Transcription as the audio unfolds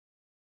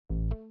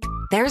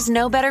There's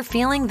no better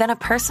feeling than a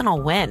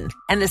personal win.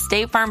 And the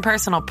State Farm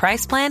Personal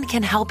Price Plan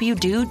can help you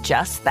do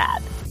just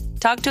that.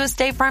 Talk to a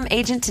State Farm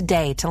agent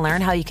today to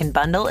learn how you can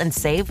bundle and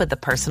save with the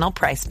Personal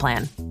Price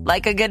Plan.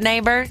 Like a good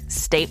neighbor,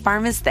 State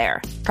Farm is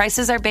there.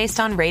 Prices are based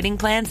on rating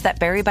plans that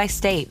vary by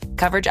state.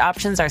 Coverage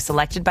options are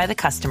selected by the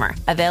customer.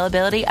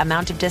 Availability,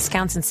 amount of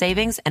discounts and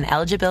savings, and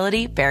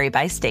eligibility vary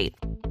by state.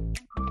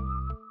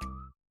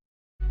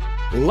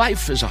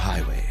 Life is a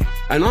highway,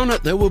 and on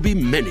it there will be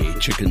many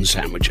chicken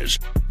sandwiches.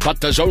 But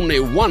there's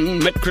only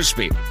one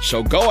McCrispy.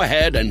 So go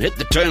ahead and hit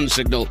the turn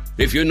signal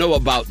if you know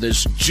about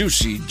this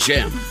juicy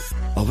gem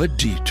of a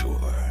detour.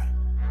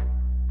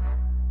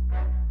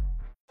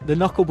 The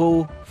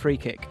knuckleball free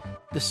kick.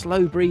 The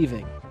slow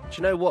breathing. Do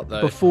you know what,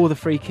 though? Before the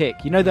free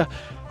kick. You know the...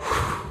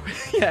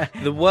 yeah.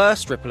 The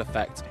worst ripple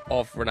effect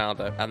of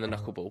Ronaldo and the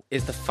knuckleball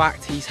is the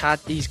fact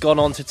he's gone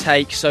on to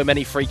take so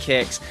many free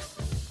kicks.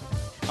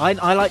 I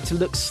like to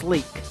look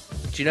sleek.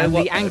 Do you know and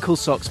what? The ankle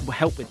socks will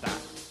help with that.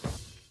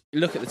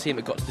 Look at the team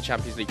that got to the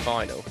Champions League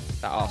final,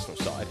 that Arsenal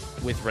side,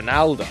 with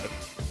Ronaldo.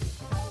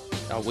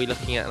 Are we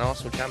looking at an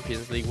Arsenal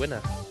Champions League winner?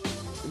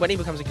 When he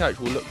becomes a coach,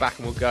 we'll look back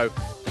and we'll go,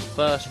 the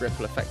first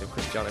ripple effect of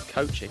Cristiano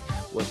coaching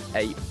was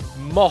a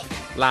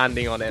moth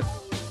landing on him.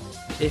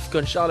 If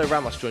Gonzalo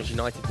Ramos joins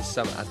United this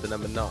summer as the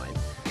number 9,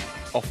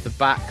 off the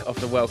back of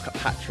the World Cup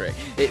hat-trick,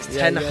 it's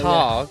Ten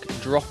Hag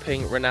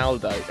dropping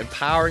Ronaldo,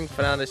 empowering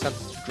Fernando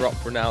Santos to drop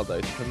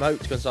Ronaldo, to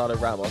promote Gonzalo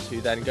Ramos,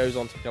 who then goes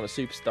on to become a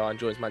superstar and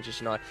joins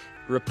Manchester United,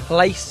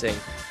 replacing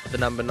the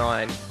number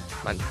 9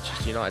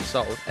 Manchester United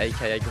sold,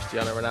 aka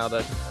Cristiano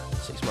Ronaldo,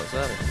 6 months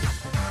early.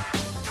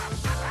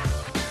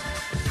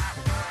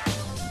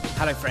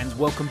 Hello friends,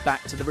 welcome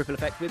back to The Ripple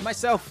Effect with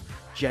myself,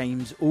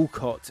 James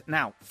Alcott.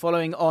 Now,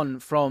 following on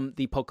from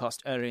the podcast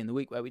earlier in the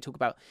week where we talk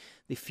about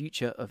the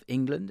future of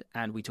England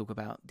and we talk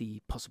about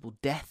the possible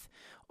death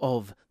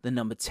of the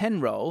number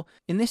 10 role,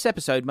 in this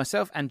episode,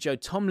 myself and Joe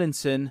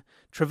Tomlinson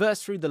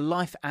traverse through the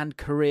life and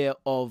career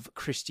of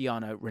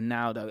Cristiano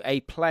Ronaldo,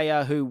 a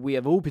player who we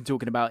have all been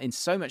talking about in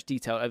so much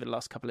detail over the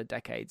last couple of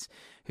decades,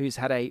 who's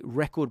had a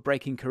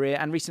record-breaking career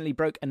and recently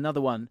broke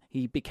another one.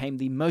 He became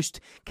the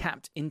most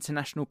capped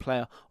international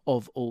player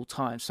of all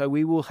time. So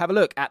we will have a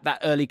look at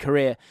that early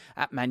career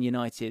at Man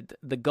United,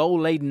 the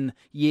goal-laden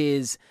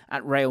years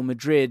at Real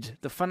Madrid,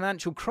 the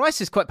financial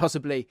crisis, quite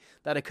possibly,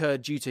 that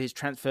occurred due to his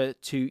transfer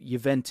to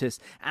Juventus,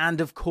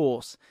 and of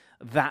course,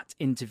 that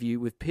interview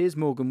with Piers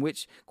Morgan,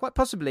 which quite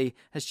possibly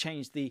has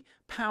changed the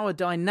power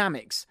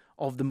dynamics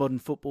of the modern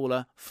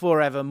footballer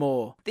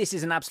forevermore. This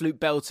is an absolute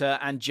belter,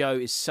 and Joe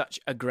is such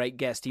a great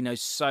guest. He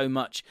knows so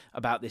much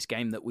about this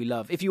game that we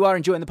love. If you are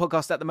enjoying the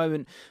podcast at the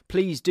moment,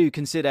 please do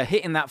consider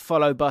hitting that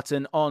follow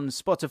button on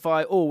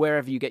Spotify or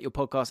wherever you get your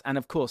podcasts, and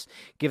of course,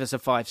 give us a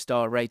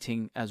 5-star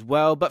rating as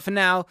well. But for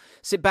now,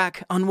 sit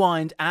back,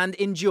 unwind, and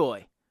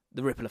enjoy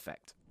the Ripple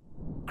Effect.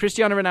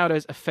 Cristiano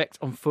Ronaldo's effect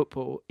on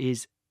football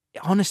is,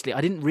 honestly,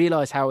 I didn't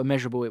realise how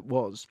immeasurable it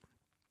was,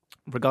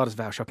 regardless of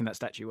how shocking that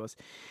statue was.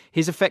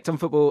 His effect on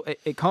football,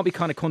 it can't be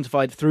kind of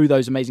quantified through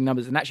those amazing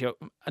numbers. And actually,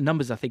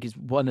 numbers, I think, is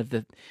one of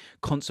the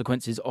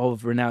consequences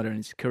of Ronaldo in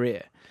his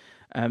career.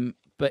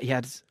 But he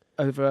had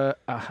over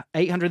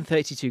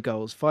 832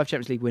 goals, 5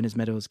 Champions League winners'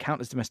 medals,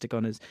 countless domestic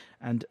honours,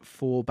 and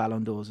 4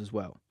 Ballon d'Ors as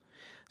well.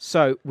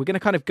 So we're going to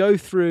kind of go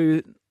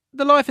through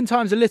the life and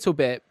times a little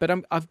bit, but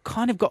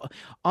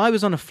I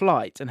was on a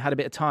flight and had a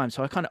bit of time,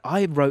 so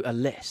I wrote a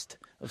list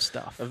of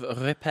stuff.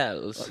 Of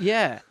repels?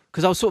 Yeah,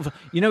 because I was sort of,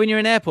 when you're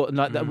in an airport and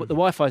like the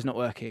Wi-Fi's not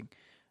working,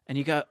 and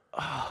you go,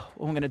 oh,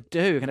 what am I going to do?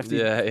 I'm going to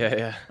have to.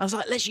 Yeah. I was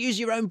like, let's use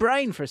your own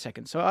brain for a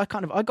second. So I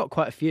got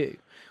quite a few,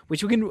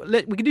 which we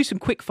can do some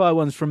quick fire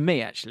ones from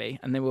me actually,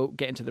 and then we'll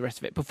get into the rest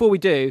of it. Before we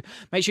do,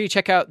 make sure you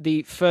check out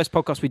the first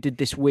podcast we did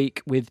this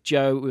week with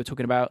Joe. We were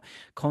talking about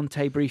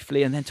Conte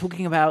briefly, and then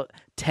talking about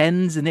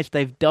 10s and if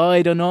they've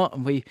died or not,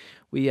 and we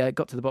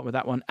got to the bottom of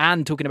that one,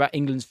 and talking about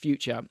England's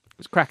future. It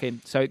was cracking,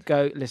 so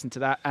go listen to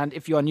that. And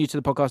if you are new to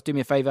the podcast, do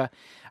me a favour.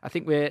 I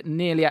think we're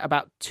nearly at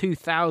about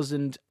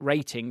 2,000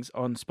 ratings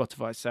on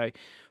Spotify, so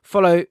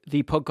follow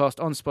the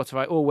podcast on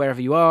Spotify or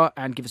wherever you are,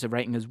 and give us a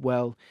rating as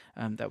well.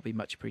 That would be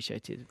much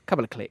appreciated. A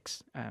couple of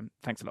clicks.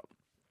 Thanks a lot.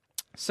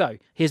 So,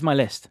 here's my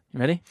list. You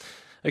ready?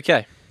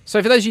 Okay.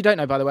 So, for those of you who don't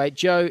know, by the way,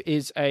 Joe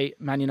is a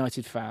Man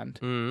United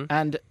fan.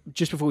 And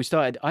just before we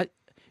started,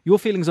 your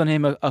feelings on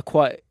him are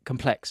quite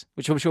complex,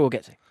 which I'm sure we'll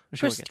get to.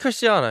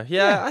 Cristiano,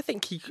 yeah. I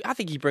think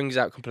he brings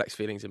out complex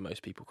feelings in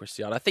most people,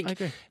 Cristiano. I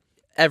agree.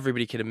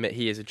 Everybody can admit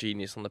he is a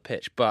genius on the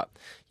pitch, but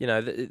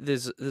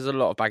there's a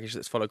lot of baggage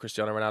that's followed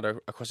Cristiano Ronaldo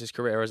across his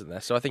career, isn't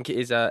there? So I think it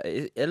is a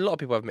lot of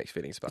people have mixed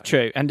feelings about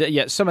him. True,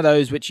 and some of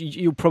those which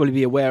you'll probably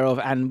be aware of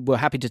and were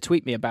happy to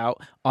tweet me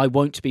about, I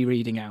won't be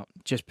reading out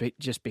just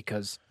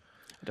because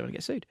I don't want to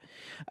get sued.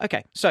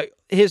 Okay, so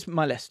here's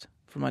my list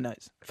from my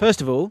notes.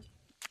 First of all,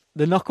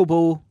 the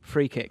knuckleball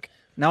free kick.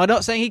 Now I'm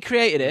not saying he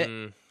created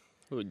it.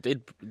 Well,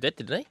 didn't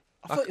he?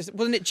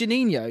 Wasn't it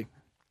Janino?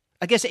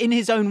 I guess in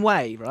his own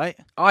way, right?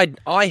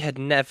 I had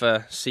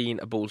never seen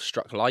a ball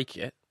struck like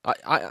it.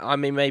 I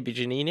mean, maybe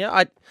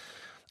Janino.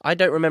 I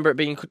don't remember it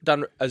being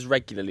done as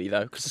regularly,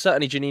 though, because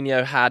certainly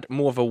Juninho had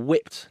more of a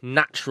whipped,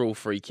 natural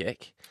free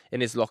kick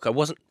in his locker.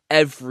 Wasn't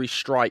every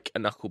strike a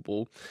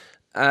knuckleball.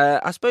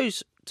 I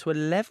suppose to a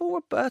level,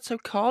 Roberto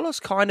Carlos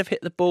kind of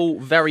hit the ball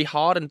very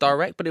hard and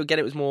direct, but again,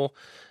 it was more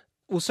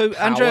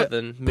power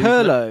than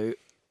movement.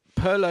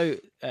 Pirlo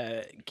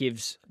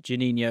gives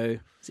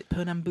Juninho, is it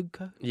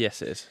Pernambuco?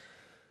 Yes, it is.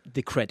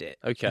 The credit.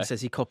 Okay. And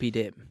says he copied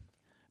him.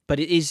 But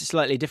it is a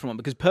slightly different one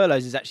because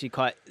Pirlo's is actually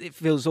it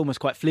feels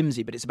almost quite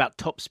flimsy, but it's about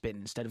topspin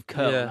instead of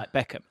curl like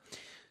Beckham.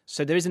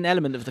 So there is an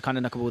element of the kind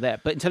of knuckleball there.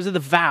 But in terms of the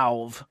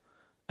valve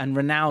and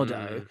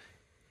Ronaldo,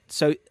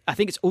 so I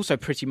think it's also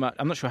pretty much,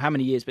 I'm not sure how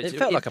many years, but it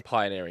felt like a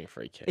pioneering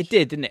free kick. It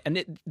did, didn't it?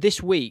 And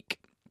this week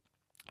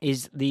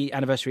is the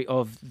anniversary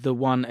of the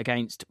one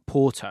against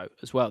Porto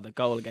as well, the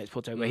goal against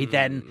Porto, where he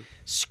then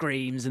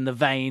screams and the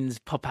veins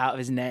pop out of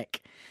his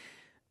neck.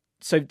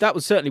 So that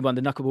was certainly one,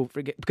 the knuckleball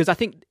free kick, because I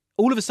think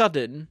all of a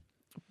sudden,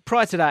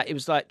 prior to that, it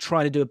was like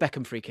trying to do a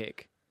Beckham free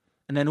kick.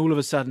 And then all of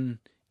a sudden,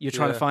 you're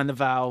trying to find the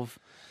valve,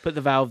 put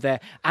the valve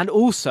there. And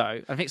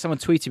also, I think someone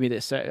tweeted me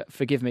this, so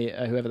forgive me,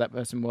 whoever that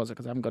person was,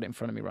 because I haven't got it in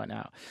front of me right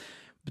now.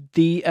 But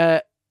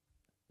the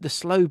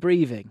slow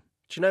breathing.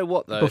 Do you know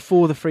what, though?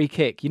 Before the free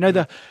kick. You know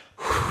the...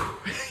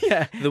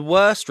 yeah. The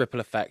worst ripple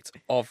effect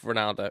of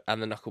Ronaldo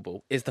and the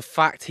knuckleball is the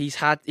fact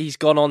he's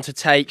gone on to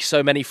take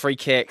so many free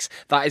kicks.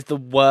 That is the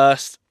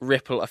worst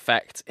ripple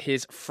effect.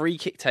 His free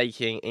kick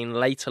taking in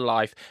later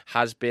life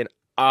has been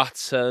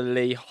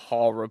utterly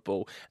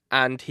horrible,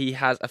 and he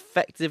has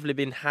effectively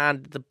been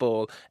handed the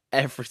ball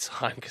every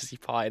time because he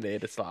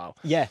pioneered a style.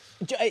 Yeah,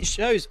 it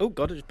shows. Oh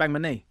God, I just banged my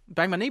knee,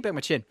 bang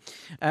my chin,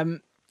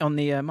 on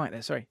the mic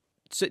there. Sorry,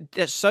 so,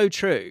 that's so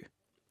true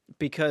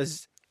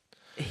because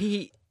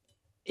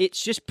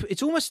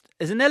it's almost,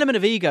 there's an element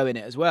of ego in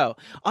it as well.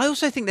 I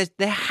also think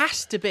there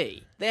has to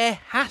be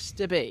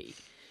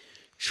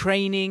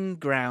training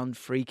ground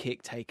free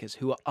kick takers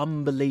who are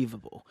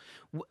unbelievable.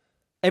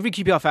 Every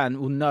QPR fan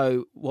will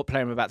know what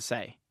player I'm about to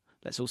say.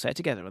 Let's all say it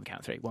together on the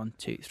count of three. 1,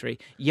 2, 3.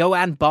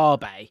 Yohan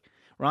Barbe,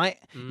 right?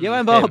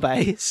 Yohan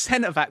Barbe,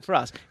 centre back for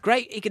us.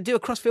 Great, he can do a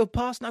crossfield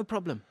pass, no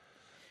problem.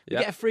 You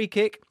get a free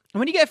kick, and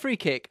when you get a free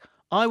kick,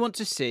 I want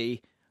to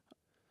see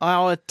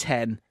our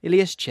 10,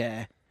 Ilias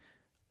Chair,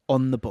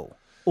 on the ball.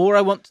 Or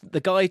I want the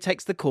guy who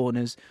takes the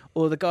corners,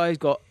 or the guy who's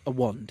got a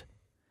wand.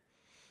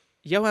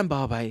 Yohan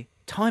Barbe,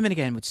 time and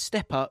again, would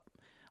step up.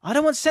 I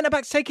don't want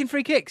centre-backs taking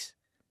free kicks.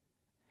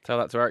 Tell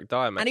that to Eric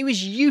Dyer, mate. And he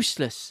was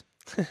useless.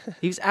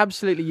 He was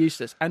absolutely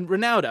useless. And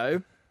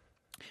Ronaldo,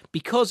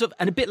 because of,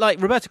 and a bit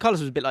like, Roberto Carlos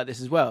was a bit like this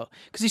as well,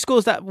 because he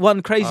scores that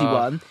one crazy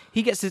one,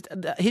 he gets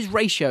his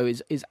ratio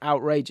is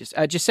outrageous.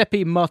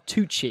 Giuseppe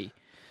Martucci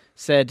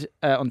said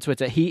on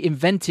Twitter, he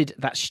invented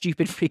that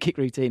stupid free kick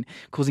routine,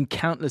 causing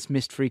countless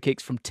missed free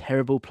kicks from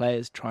terrible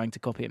players trying to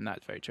copy him.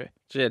 That's very true.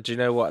 Yeah, do you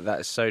know what? That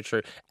is so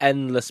true.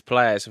 Endless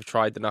players have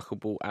tried the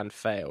knuckleball and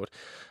failed.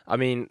 I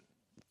mean,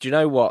 do you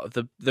know what?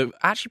 The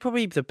actually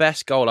probably the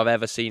best goal I've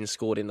ever seen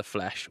scored in the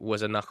flesh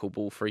was a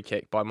knuckleball free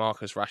kick by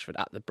Marcus Rashford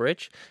at the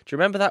Bridge. Do you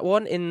remember that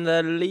one in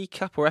the League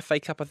Cup or FA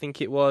Cup, I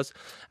think it was?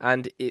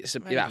 And it's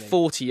about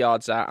 40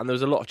 yards out, and there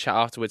was a lot of chat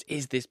afterwards.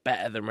 Is this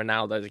better than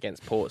Ronaldo's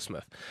against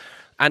Portsmouth?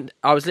 And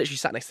I was literally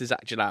sat next to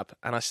Zach Jalab,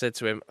 and I said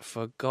to him,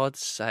 for God's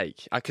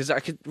sake, because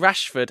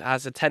Rashford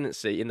has a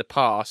tendency in the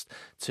past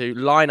to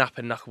line up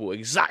a knuckleball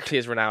exactly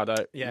as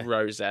Ronaldo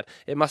Rose Z.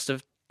 It must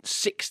have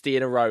 60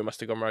 in a row must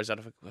have gone Rose Z.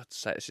 For God's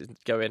sake, this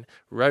isn't going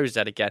Rose Z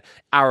again.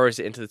 Arrows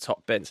it into the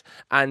top bins.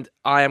 And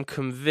I am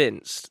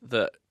convinced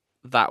that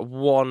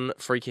one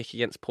free kick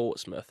against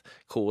Portsmouth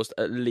caused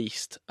at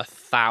least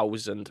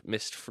 1,000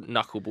 missed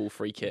knuckleball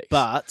free kicks.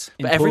 But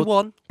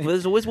everyone,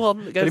 there's always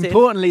one that goes in. But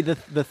importantly, the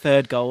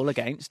third goal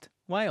against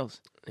Wales.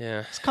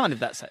 Yeah, it's kind of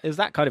that. It was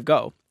that kind of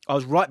goal. I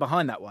was right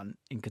behind that one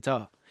in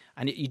Qatar,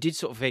 and you did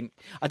sort of think.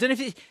 I don't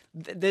know if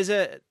there's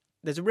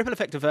a ripple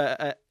effect of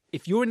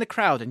if you're in the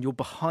crowd and you're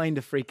behind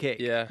a free kick,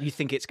 you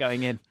think it's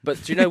going in.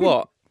 But do you know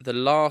what? The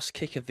last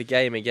kick of the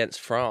game against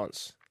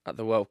France at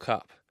the World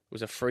Cup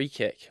was a free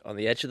kick on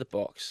the edge of the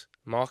box.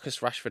 Marcus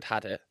Rashford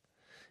had it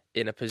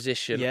in a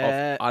position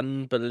of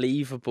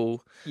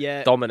unbelievable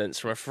dominance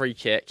from a free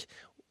kick.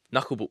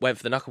 Went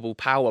for the knuckleball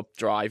power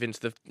drive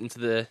into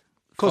the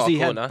because he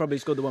corner. Had probably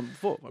scored the one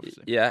before,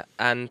 obviously. Yeah,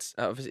 and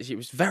obviously it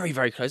was very,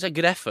 very close. A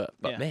good effort,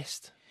 but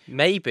missed.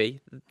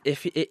 Maybe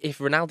if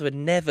Ronaldo had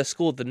never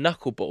scored the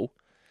knuckleball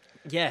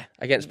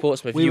against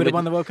Portsmouth, we would have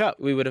won the World Cup.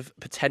 We would have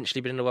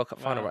potentially been in the World Cup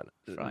final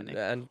run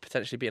and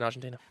potentially beaten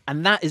Argentina.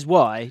 And that is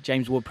why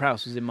James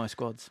Ward-Prowse was in my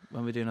squads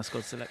when we're doing our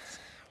squad selects.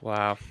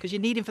 Wow. Because you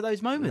need him for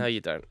those moments. No,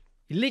 you don't.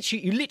 You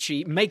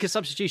literally make a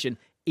substitution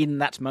in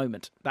that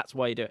moment. That's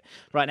why you do it.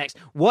 Right, next.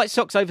 White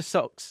socks over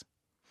socks.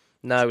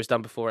 No, it was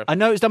done before him. I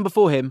know it was done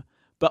before him,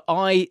 but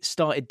I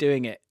started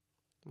doing it.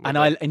 And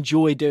I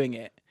enjoy doing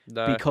it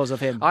because of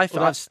him. I've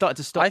started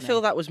to stop. I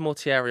feel that was more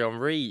Thierry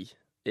Henry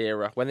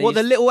era. When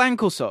the little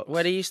ankle socks?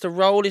 Where he used to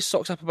roll his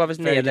socks up above his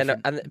knee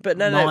but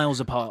miles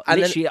apart, and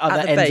literally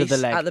at the ends of the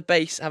leg. At the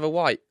base, have a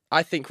white.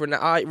 I think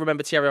I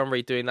remember Thierry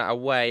Henry doing that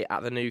away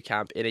at the Nou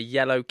Camp in a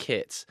yellow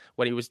kit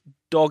when he was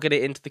dogging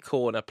it into the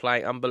corner,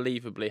 playing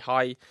unbelievably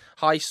high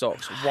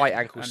socks, white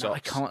ankle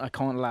socks. I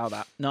can't allow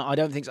that. No, I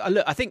don't think so.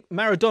 Look, I think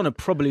Maradona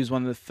probably was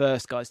one of the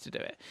first guys to do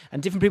it,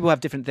 and different people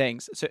have different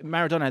things. So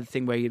Maradona had the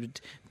thing where he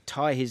would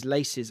tie his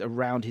laces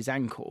around his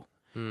ankle,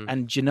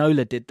 and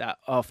Ginola did that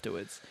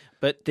afterwards.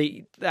 But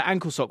the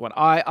ankle sock one,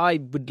 I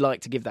would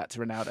like to give that to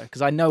Ronaldo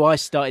because I know I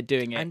started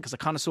doing it because I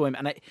kind of saw him,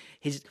 and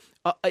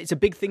it's a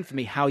big thing for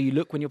me how you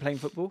look when you're playing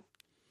football.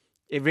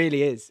 It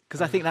really is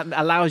because I think that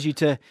allows you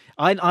to.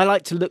 I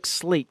like to look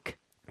sleek.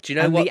 Do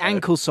you know what? The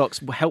ankle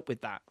socks will help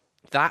with that.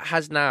 That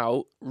has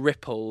now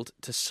rippled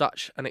to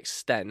such an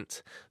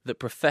extent that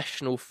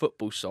professional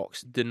football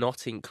socks do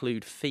not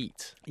include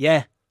feet.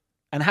 Yeah,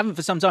 and haven't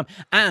for some time.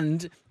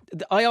 And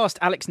I asked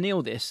Alex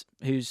Neil this,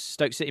 who's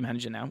Stoke City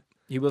manager now.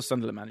 He was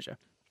Sunderland manager.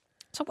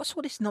 So what's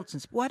all this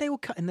nonsense? Why are they all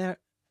cutting their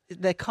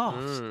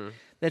calves?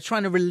 They're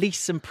trying to release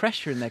some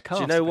pressure in their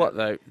calves. Do you know what,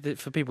 though?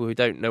 For people who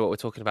don't know what we're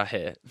talking about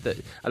here, that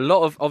a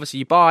lot of, obviously,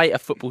 you buy a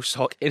football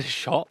sock in a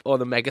shop or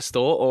the mega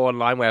store or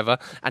online, wherever,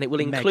 and it will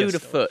include a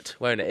foot,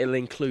 won't it? It'll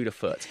include a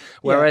foot.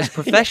 Whereas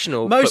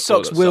professional most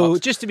socks will,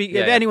 socks, just to be,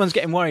 if anyone's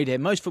getting worried here,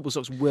 most football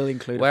socks will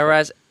include a foot.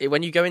 Whereas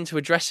when you go into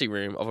a dressing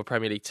room of a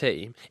Premier League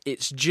team,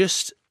 it's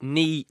just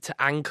knee to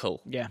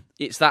ankle. Yeah.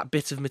 It's that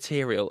bit of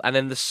material, and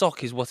then the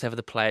sock is whatever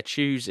the player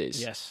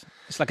chooses. Yes.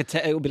 It's like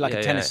it will be like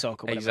a tennis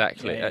sock or whatever.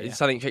 Exactly. It's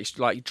something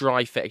like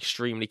dry fit,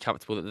 extremely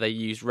comfortable that they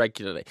use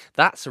regularly.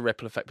 That's a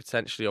ripple effect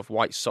potentially of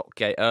white sock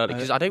gate early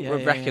because I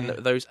don't reckon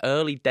that those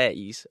early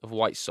days of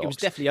white socks. It was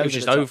definitely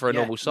just over a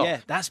normal sock. Yeah,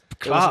 that's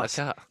class.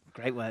 It wasn't a cut.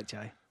 Great work,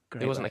 Joe.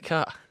 It wasn't a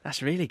cut.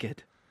 That's really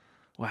good.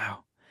 Wow.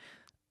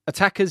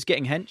 Attackers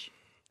getting hench.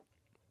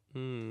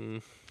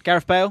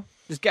 Gareth Bale.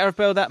 Is Gareth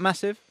Bale that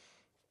massive?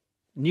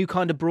 New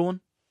kind of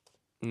brawn?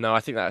 No, I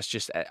think that's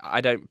just. I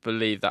don't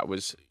believe that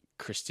was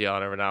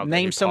Cristiano Ronaldo.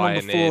 Name someone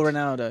before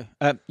Ronaldo.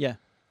 Yeah.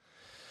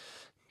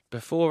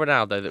 Before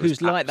Ronaldo, that who's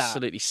was like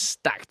absolutely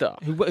stacked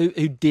up.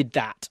 Who did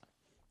that?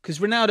 Because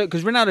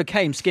Ronaldo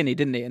came skinny,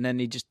 didn't he? And then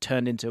he just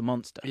turned into a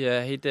monster.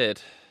 Yeah, he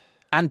did.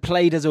 And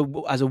played as a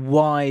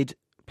wide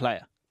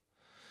player.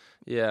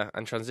 Yeah,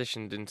 and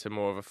transitioned into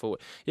more of a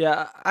forward.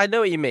 Yeah, I know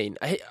what you mean.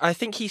 I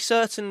think he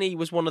certainly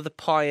was one of the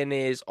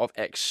pioneers of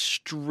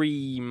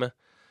extreme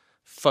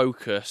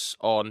focus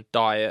on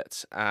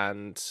diet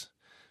and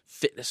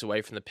fitness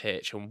away from the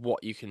pitch and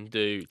what you can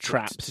do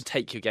to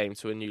take your game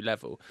to a new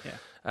level. Yeah.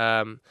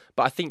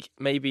 But I think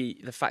maybe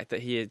the fact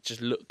that he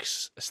just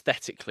looks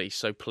aesthetically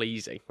so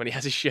pleasing when he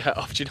has his shirt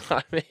off, do you know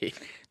what I mean?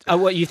 Oh,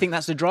 what, you think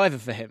that's the driver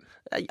for him?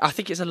 I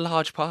think it's a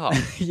large part.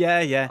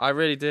 Yeah. I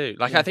really do.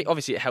 I think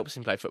obviously it helps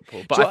him play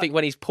football, but I think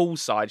when he's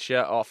poolside,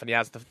 shirt off, and he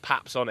has the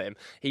paps on him,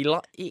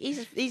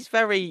 he's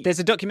very. There's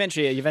a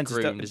documentary, a Juventus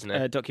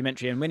groomed,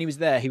 documentary, and when he was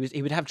there, he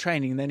would have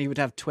training, and then he would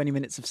have 20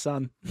 minutes of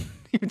sun.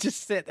 He would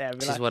just sit there. And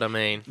be this is what I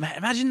mean.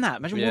 Imagine that.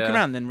 Imagine walking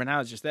around, and then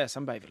Ronaldo's just there,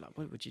 sunbathing. Like,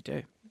 what would you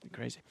do?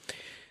 Crazy.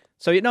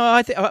 So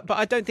but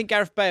I don't think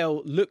Gareth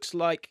Bale looks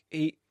like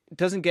he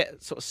doesn't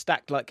get sort of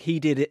stacked like he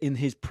did it in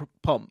his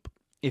pomp.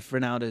 If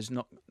Ronaldo's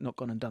not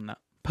gone and done that,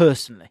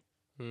 personally.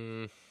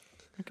 Okay.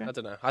 I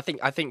don't know. I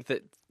think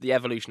that the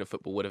evolution of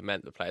football would have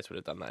meant the players would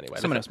have done that anyway.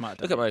 Someone else might have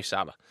done. Look at Mo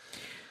Salah.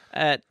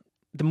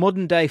 The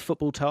modern day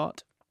football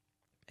tart.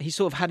 He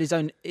sort of had his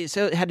own. It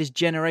had his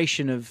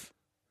generation of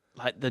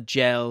like the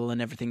gel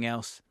and everything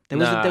else. There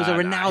was a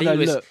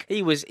Ronaldo look.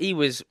 He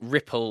was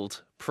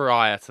rippled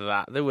prior to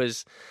that. There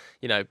was,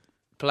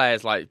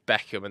 players like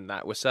Beckham and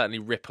that were certainly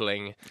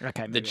rippling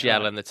the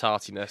gel and the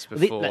tartiness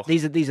before.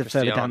 These are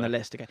further down the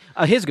list. Okay.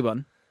 Oh, here's a good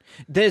one.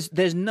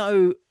 There's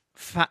no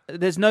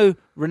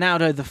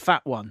Ronaldo the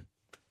fat one.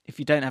 If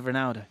you don't have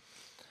Ronaldo,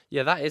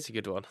 yeah, that is a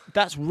good one.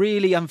 That's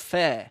really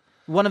unfair.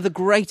 One of the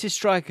greatest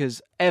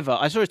strikers ever.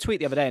 I saw a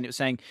tweet the other day and it was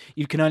saying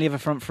you can only have a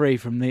front three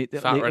from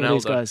all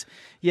these guys.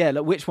 Yeah,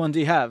 like which one do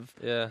you have?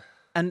 Yeah,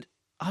 and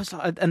I was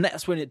like, and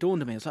that's when it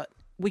dawned on me. I was like,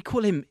 we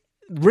call him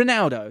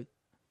Ronaldo.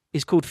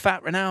 Is called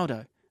Fat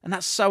Ronaldo. And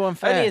that's so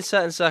unfair. Only in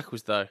certain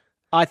circles, though.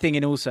 I think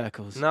in all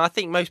circles. No, I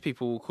think most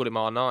people will call him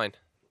R9.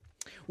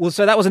 Well,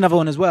 so that was another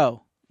one as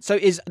well. So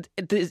is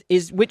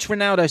which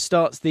Ronaldo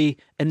starts the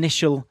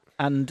initial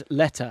and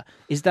letter?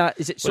 Is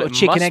it sort of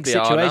chicken egg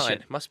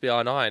situation? It must be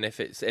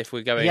R9 if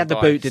we're going. He had the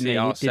boot, didn't he?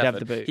 He did have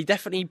the boot. He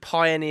definitely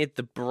pioneered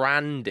the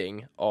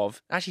branding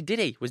of. Actually, did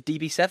he? Was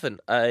DB7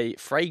 a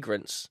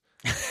fragrance?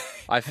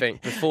 I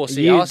think before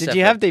CR7. Did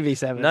you have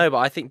DB7? No, but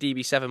I think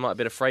DB7 might have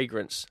been a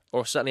fragrance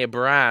or certainly a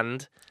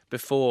brand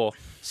before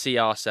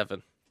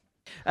CR7.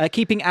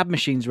 Keeping ab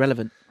machines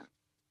relevant.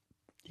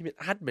 You mean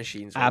ad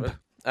machines? Ab.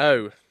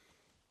 Oh,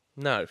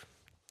 no.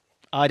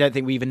 I don't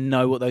think we even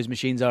know what those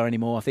machines are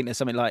anymore. I think there's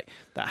something like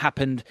that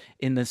happened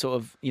in the sort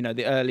of,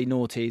 the early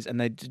noughties and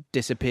they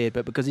disappeared.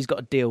 But because he's got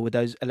to deal with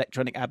those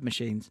electronic ab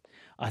machines,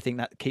 I think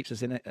that keeps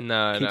us in it.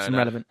 Keeps them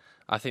relevant.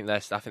 I think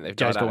they've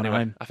died out anyway.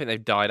 Home. I think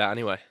they've died out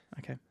anyway.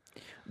 Okay.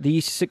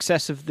 The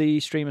success of the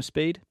stream of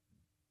speed.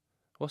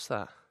 What's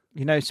that?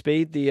 You know,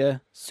 Speed,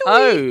 the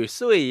Oh,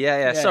 Sui, yeah.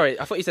 Yeah. Sorry,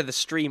 I thought you said the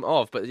stream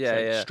of, but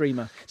yeah.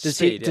 streamer. Does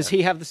Speed,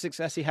 he have the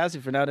success he has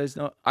if Ronaldo's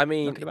not? I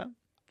mean, knocking about?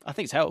 I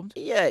think it's helped.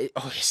 yeah,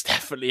 it's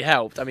definitely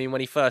helped. I mean,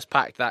 when he first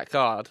packed that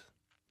card,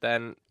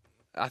 then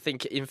I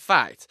think, in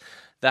fact,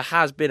 there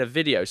has been a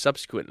video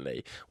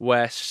subsequently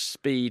where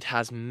Speed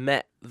has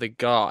met the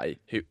guy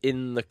who,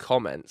 in the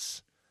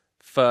comments,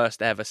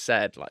 first ever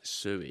said like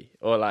Sui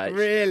or like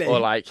Really? or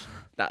like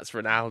that's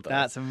Ronaldo.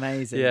 That's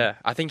amazing. Yeah,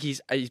 I think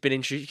he's been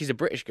introduced. He's a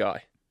British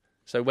guy.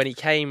 So when he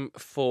came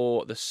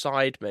for the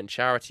Sidemen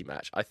charity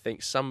match, I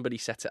think somebody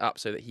set it up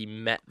so that he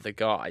met the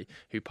guy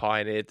who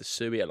pioneered the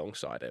Sui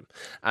alongside him.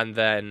 And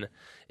then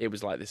it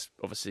was like this,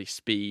 obviously,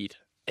 Speed,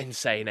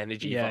 insane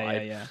energy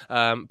vibe.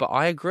 Yeah. But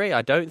I agree.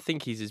 I don't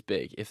think he's as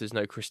big if there's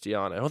no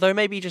Cristiano. Although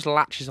maybe he just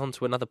latches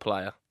onto another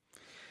player.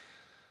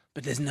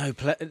 But there's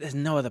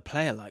no other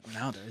player like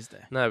Ronaldo, is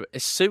there? No,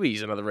 it's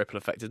Sui's another ripple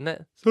effect, isn't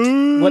it?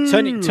 What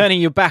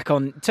turning your back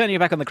on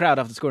the crowd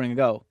after scoring a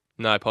goal?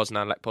 No,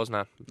 Poznan, Lech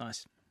Poznan.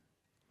 Nice.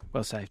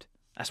 Well saved.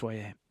 That's why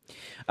you're here.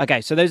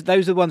 Okay, so those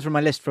are the ones from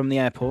my list from the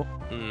airport.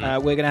 We're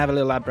going to have a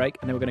little ad break,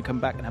 and then we're going to come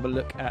back and have a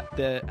look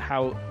at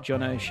how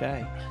John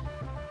O'Shea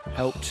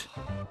helped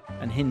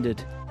and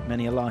hindered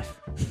many a life.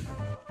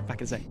 Back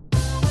in a sec.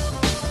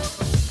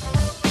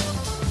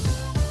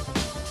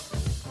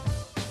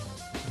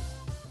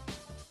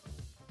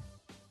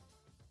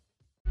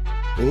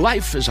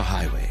 Life is a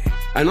highway,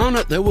 and on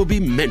it there will be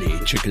many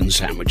chicken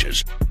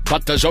sandwiches.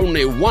 But there's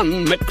only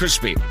one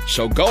McCrispy.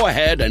 So go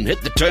ahead and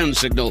hit the turn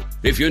signal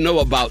if you know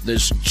about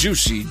this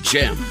juicy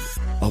gem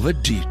of a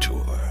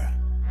detour.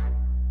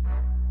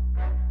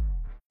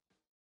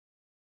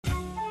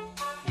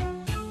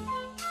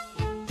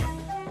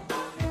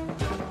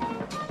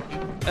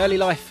 Early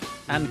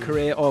life and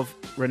career of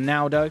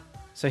Ronaldo.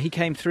 So he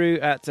came through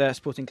at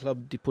Sporting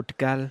Club de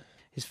Portugal.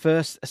 His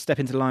first step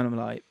into the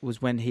limelight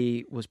was when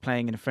he was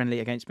playing in a friendly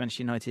against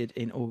Manchester United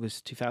in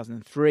August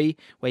 2003,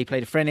 where he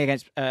played a friendly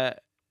against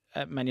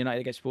Man United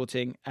against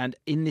Sporting. And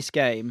in this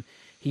game,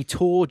 he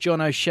tore John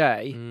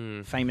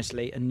O'Shea,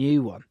 famously, a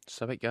new one.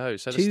 So it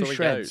goes. So the 2 story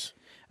shreds. goes.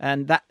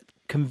 And that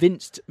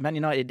convinced Man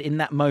United in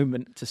that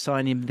moment to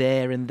sign him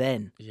there and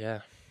then. Yeah.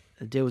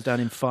 The deal was done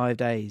in 5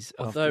 days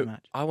after the Although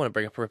match. I want to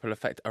bring up a ripple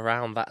effect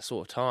around that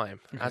sort of time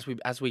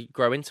as we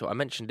grow into it. I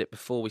mentioned it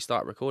before we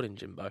start recording,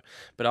 Jimbo,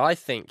 but I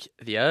think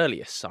the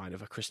earliest sign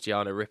of a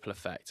Cristiano ripple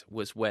effect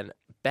was when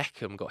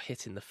Beckham got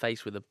hit in the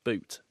face with a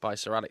boot by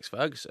Sir Alex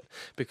Ferguson,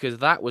 because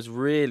that was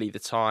really the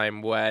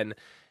time when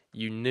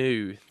you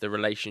knew the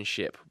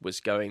relationship was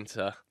going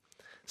to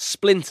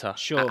splinter.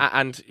 Sure.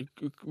 And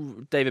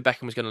David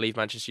Beckham was going to leave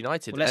Manchester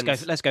United. Well,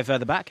 let's go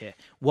further back here.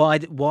 Why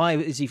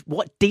is he?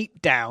 What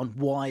deep down?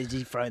 Why is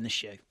he throwing the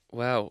shoe?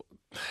 Well,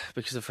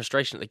 because of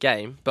frustration at the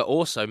game, but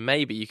also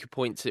maybe you could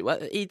point to. Well,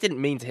 he didn't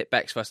mean to hit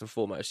Bex first and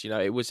foremost. You know,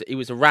 it was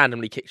a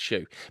randomly kicked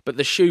shoe, but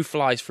the shoe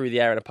flies through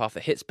the air in a path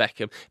that hits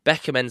Beckham.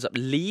 Beckham ends up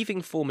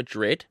leaving for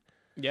Madrid.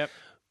 Yep.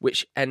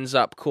 Which ends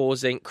up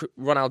causing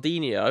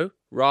Ronaldinho,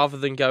 rather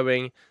than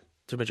going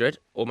to Madrid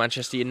or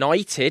Manchester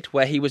United,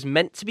 where he was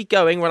meant to be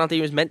going.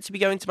 Ronaldinho was meant to be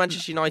going to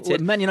Manchester United. Well,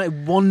 Man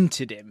United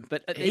wanted him,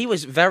 but he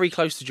was very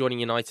close to joining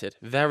United.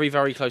 Very,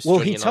 very close to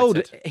joining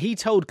United. He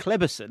told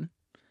Kleberson.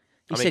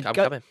 I'm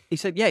coming. He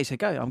said,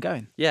 go, I'm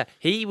going. Yeah,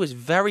 he was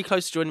very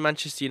close to joining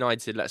Manchester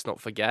United, let's not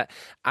forget.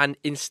 And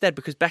instead,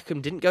 because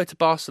Beckham didn't go to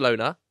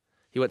Barcelona,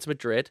 he went to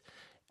Madrid.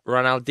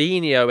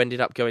 Ronaldinho ended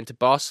up going to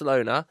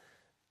Barcelona.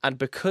 And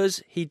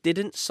because he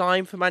didn't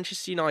sign for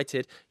Manchester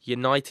United,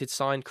 United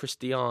signed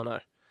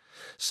Cristiano.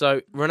 So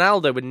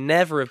Ronaldo would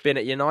never have been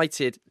at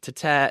United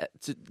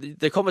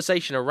the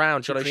conversation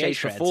around John O'Shea's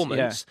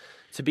performance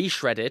to be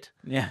shredded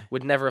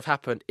would never have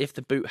happened if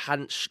the boot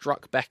hadn't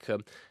struck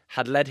Beckham,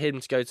 had led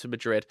him to go to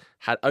Madrid,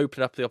 had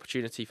opened up the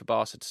opportunity for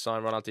Barca to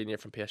sign Ronaldinho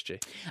from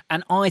PSG.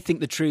 And I think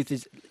the truth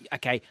is,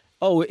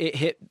 it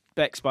hit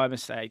Bex by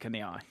mistake in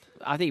the eye.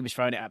 I think he was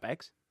throwing it at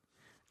Bex.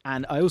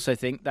 And I also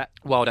think that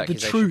wild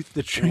accusation.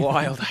 The truth,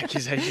 wild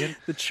accusation.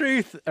 The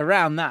truth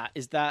around that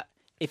is that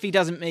if he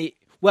doesn't meet,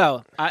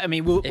 we'll have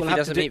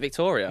to meet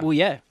Victoria. Well,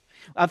 yeah,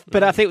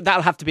 but I think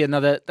that'll have to be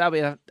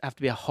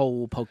a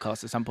whole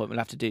podcast at some point. We'll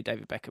have to do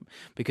David Beckham,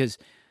 because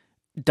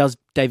does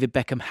David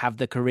Beckham have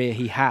the career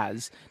he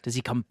has? Does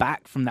he come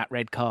back from that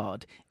red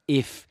card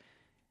if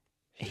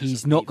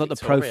he's not got the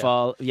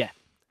profile? Yeah,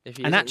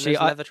 and actually,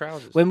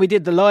 when we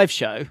did the live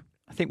show,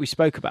 I think we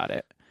spoke about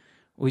it.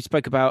 We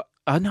spoke about.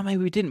 Oh no,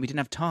 maybe we didn't. We didn't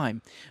have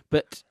time.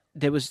 But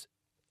there was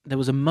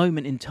a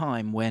moment in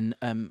time when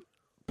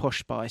Posh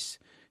Spice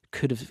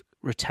could have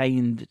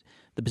retained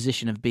the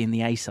position of being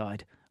the A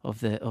side of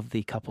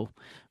the couple,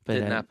 but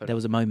didn't happen. There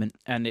was a moment,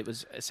 and it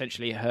was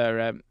essentially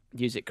her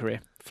music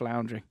career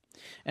floundering.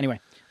 Anyway,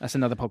 that's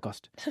another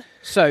podcast.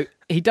 So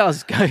he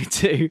does go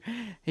to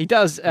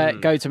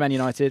Man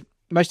United.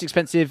 Most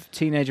expensive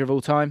teenager of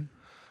all time.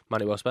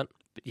 Money well spent.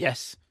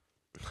 Yes.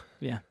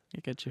 Yeah,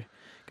 I get you.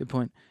 Good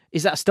point.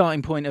 Is that a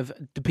starting point of,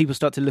 do people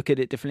start to look at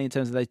it differently in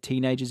terms of those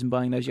teenagers and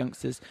buying those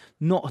youngsters?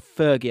 Not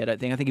Fergie, I don't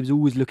think. I think he was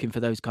always looking for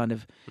those kind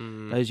of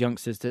those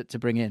youngsters to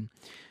bring in.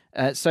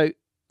 So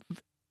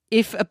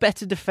if a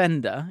better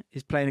defender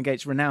is playing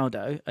against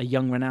Ronaldo, a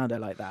young Ronaldo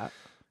like that,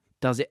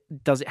 does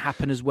it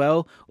happen as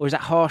well, or is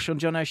that harsh on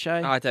John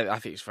O'Shea? I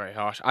think it's very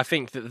harsh. I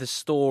think that the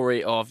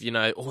story of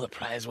all the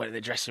players went in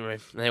the dressing room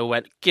and they all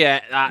went,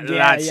 "Get that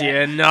lads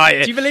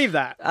United." Do you believe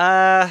that?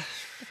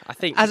 I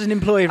think as an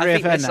employee of Rio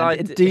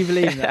Ferdinand, do you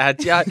believe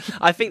that?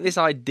 I think this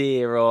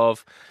idea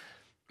of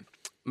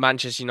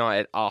Manchester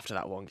United after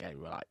that one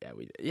game, we're like,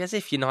 as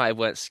if United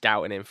weren't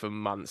scouting him for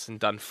months and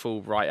done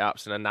full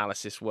write-ups and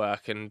analysis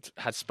work and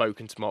had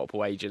spoken to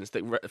multiple agents,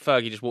 that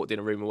Fergie just walked in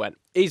a room and went,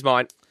 "He's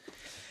mine."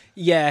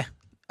 Yeah,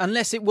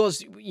 unless it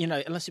was,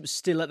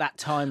 still at that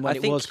time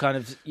when was kind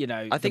of,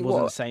 I think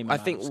wasn't the same. I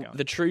think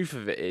the truth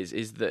of it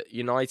is that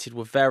United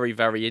were very,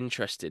 very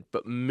interested,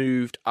 but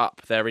moved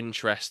up their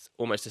interest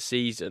almost a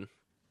season.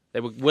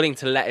 They were willing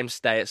to let him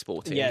stay at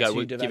Sporting and go,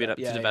 we'll give it up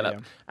to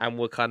develop. And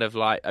we're kind of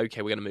like,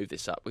 okay, we're going to move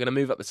this up. We're going to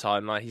move up the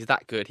timeline. He's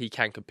that good. He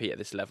can compete at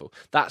this level.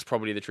 That's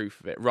probably the truth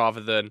of it, rather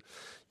than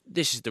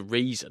this is the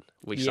reason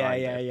we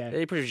signed him.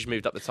 They pretty much just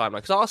moved up the timeline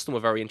because Arsenal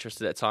were very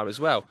interested at the time as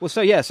well. Well,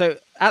 so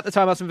at the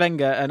time, Arsene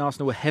Wenger and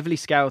Arsenal were heavily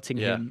scouting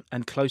him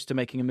and close to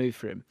making a move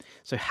for him.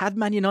 So had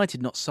Man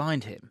United not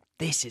signed him,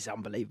 this is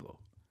unbelievable.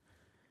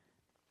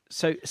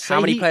 So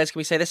how many players can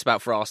we say this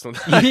about for Arsenal?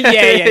 True.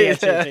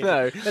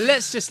 No. But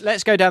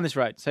let's go down this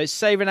road. So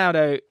say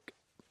Ronaldo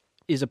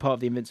is a part of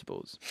the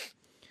Invincibles.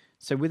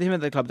 So with him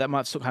at the club, that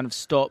might have kind of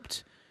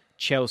stopped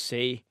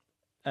Chelsea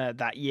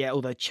that year.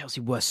 Although Chelsea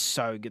were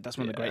so good, that's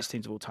one of the greatest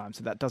teams of all time.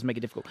 So that does make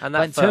it difficult. And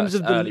that in terms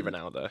of early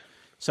Ronaldo.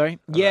 Sorry,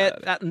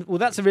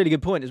 that's a really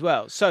good point as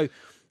well. So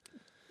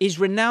is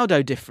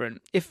Ronaldo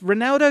different? If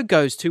Ronaldo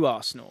goes to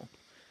Arsenal,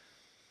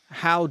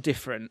 how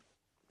different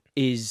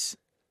is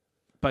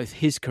both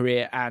his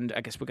career and I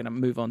guess we're going to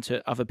move on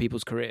to other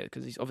people's career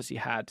because he's obviously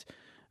had,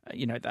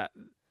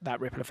 that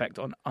ripple effect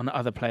on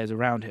other players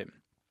around him.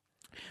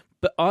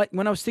 But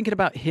when I was thinking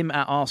about him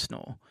at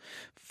Arsenal,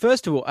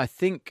 first of all, I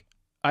think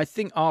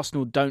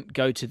Arsenal don't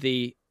go to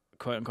the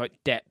quote unquote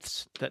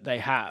depths that they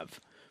have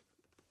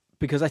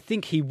because I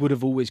think he would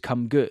have always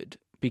come good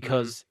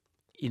because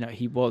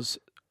he was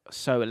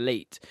so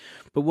elite.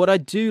 But what I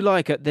do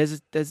like, there's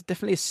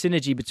definitely a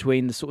synergy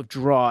between the sort of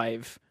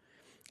drive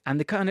and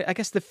the kind of, I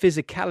guess, the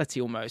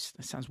physicality almost.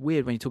 It sounds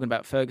weird when you're talking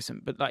about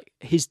Ferguson, but like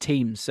his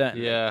team,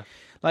 certainly. Yeah.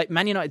 Like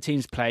Man United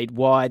teams played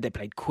wide, they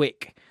played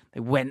quick,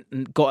 they went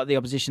and got at the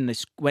opposition, they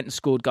went and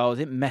scored goals,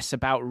 they didn't mess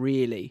about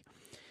really.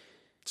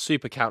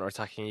 Super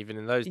counter-attacking even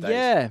in those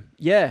days.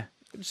 Yeah.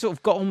 Sort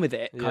of got on with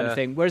it kind of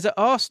thing. Whereas at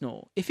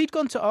Arsenal, if he'd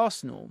gone to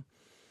Arsenal,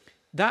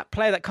 that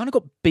player that kind of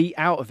got beat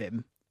out of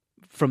him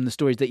from the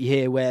stories that you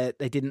hear where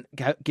they didn't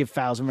give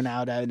fouls on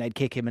Ronaldo and they'd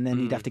kick him and then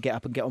he'd have to get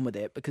up and get on with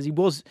it because he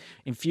was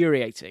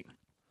infuriating.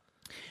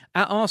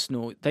 At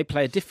Arsenal, they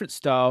play a different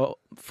style,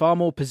 far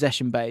more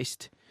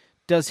possession-based.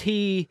 Does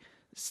he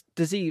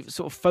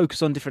sort of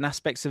focus on different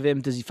aspects of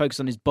him? Does he focus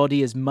on his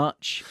body as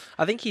much?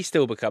 I think he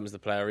still becomes the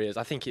player he is.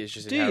 I think it's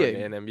just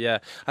inherently in him. Yeah,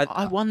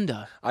 I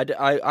wonder.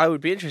 I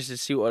would be interested to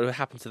see what would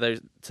happen to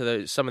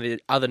those some of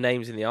the other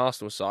names in the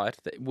Arsenal side.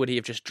 Would he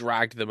have just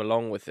dragged them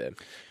along with him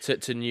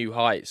to new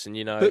heights and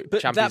but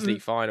Champions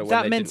League final?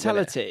 That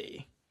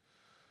mentality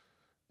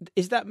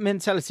is that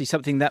mentality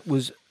something that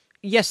was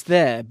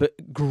there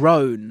but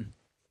grown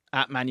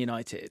at Man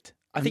United.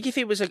 I think if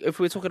we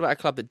were talking about a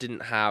club that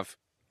didn't have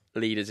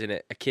leaders in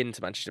it akin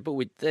to Manchester, but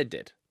they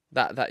did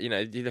that. You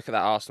look at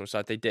that Arsenal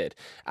side, they did,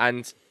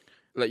 and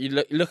you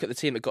look at the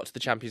team that got to the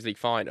Champions League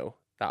final,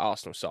 that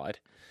Arsenal side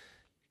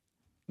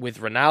with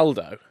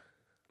Ronaldo.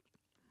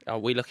 Are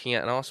we looking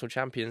at an Arsenal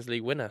Champions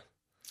League winner?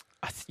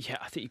 I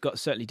think you've got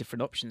certainly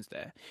different options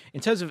there.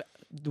 In terms of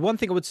the one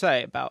thing I would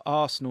say about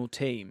Arsenal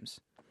teams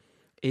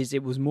is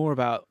it was more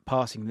about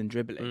passing than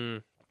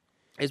dribbling.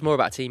 It's more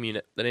about team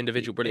unit than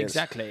individual brilliance.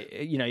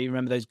 Exactly. You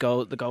remember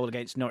the goal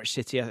against Norwich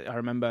City. I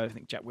remember, I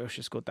think Jack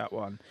Wilshere scored that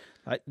one.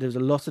 Like, there was a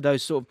lot of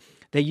those sort of...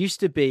 There used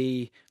to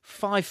be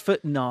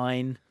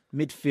 5'9"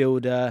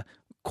 midfielder,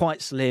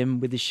 quite slim,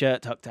 with his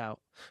shirt tucked out.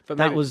 But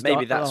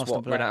maybe that's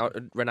what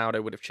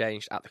Ronaldo would have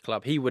changed at the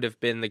club. He would have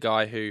been the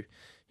guy who,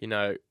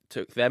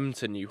 took them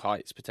to new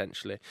heights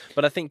potentially.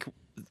 But I think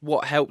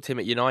what helped him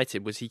at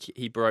United was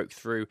he broke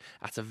through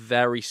at a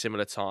very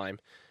similar time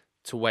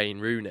to Wayne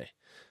Rooney.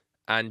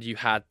 And you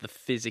had the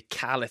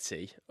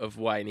physicality of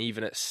Wayne,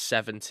 even at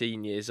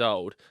 17 years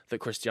old, that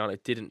Cristiano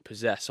didn't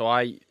possess. So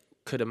I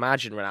could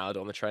imagine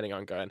Ronaldo on the training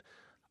ground going,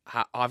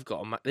 I've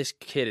got this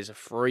kid is a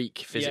freak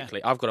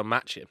physically. I've got to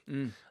match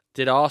him.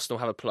 Did Arsenal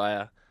have a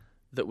player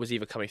that was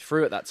either coming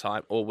through at that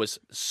time or was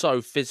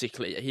so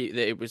physically,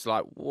 that it was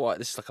like, what?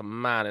 This is like a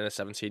man in a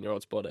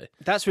 17-year-old's body.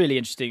 That's really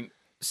interesting.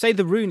 Say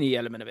the Rooney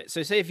element of it.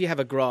 So say if you have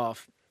a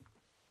graph,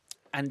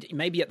 and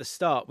maybe at the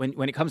start,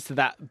 when it comes to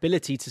that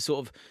ability to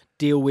sort of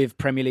deal with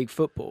Premier League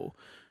football,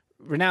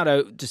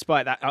 Ronaldo,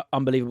 despite that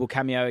unbelievable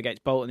cameo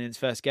against Bolton in his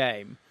first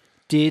game,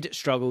 did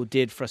struggle,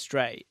 did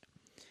frustrate,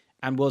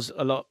 and was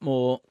a lot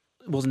more,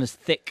 wasn't as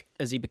thick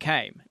as he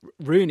became.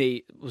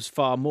 Rooney was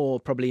far more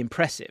probably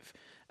impressive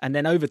And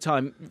then over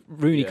time,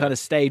 Rooney kind of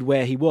stayed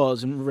where he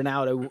was, and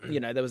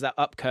Ronaldo, there was that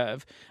up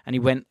curve, and he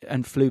went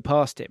and flew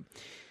past him.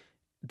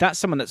 That's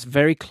someone that's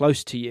very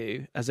close to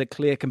you as a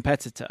clear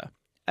competitor.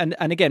 And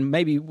again,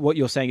 maybe what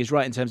you're saying is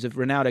right in terms of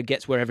Ronaldo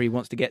gets wherever he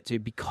wants to get to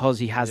because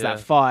he has that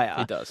fire.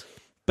 He does.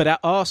 But at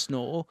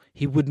Arsenal,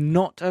 he would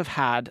not have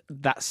had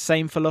that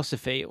same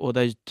philosophy or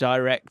those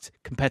direct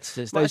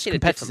competitors. Those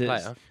competitors, a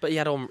different player, but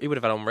he would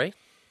have had Henry.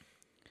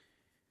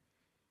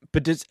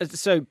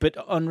 But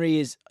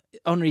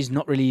Henry's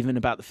not really even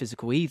about the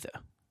physical either.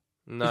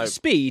 No,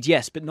 speed,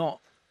 yes, but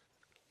not.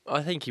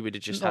 I think he would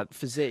have just not had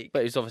physique.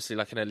 But he's obviously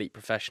like an elite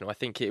professional. I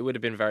think it would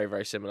have been very,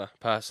 very similar.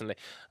 Personally,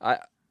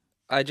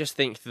 I just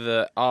think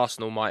that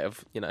Arsenal might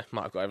have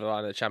got over the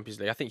line in the Champions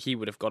League. I think he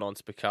would have gone on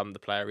to become the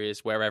player he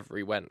is wherever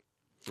he went.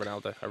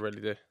 Ronaldo, I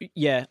really do.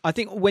 Yeah, I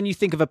think when you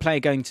think of a player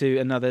going to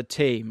another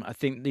team, I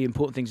think the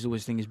important thing to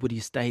always think is, would he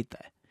have stayed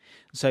there?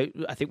 So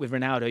I think with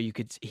Ronaldo,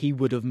 he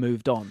would have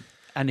moved on,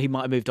 and he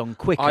might have moved on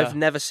quicker. I've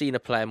never seen a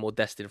player more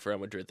destined for Real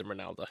Madrid than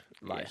Ronaldo.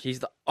 He's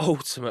the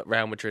ultimate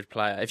Real Madrid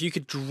player. If you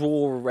could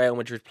draw a Real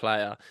Madrid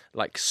player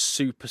like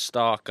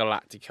superstar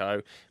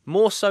Galactico,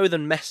 more so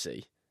than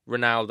Messi,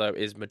 Ronaldo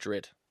is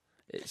Madrid.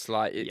 It's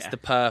the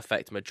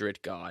perfect Madrid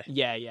guy.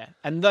 Yeah.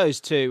 And those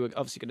two, we're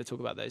obviously going to talk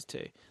about those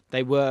two.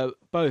 They were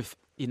both,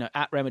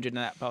 at Real Madrid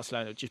and at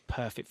Barcelona, just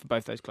perfect for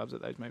both those clubs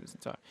at those moments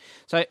in time.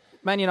 So,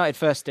 Man United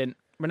first stint.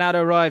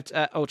 Ronaldo arrived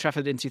at Old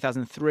Trafford in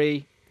 2003.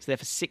 He was there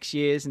for 6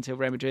 years until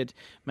Real Madrid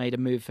made a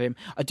move for him.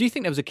 I do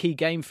think there was a key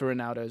game for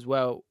Ronaldo as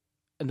well.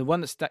 And the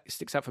one that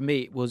sticks out for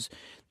me was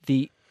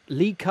the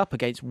League Cup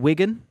against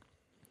Wigan,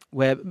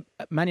 where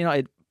Man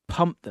United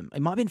pumped them.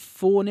 It might have been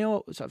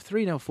 4-0,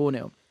 3-0,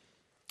 4-0.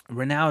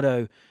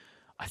 Ronaldo,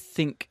 I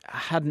think,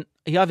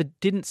 he either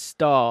didn't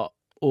start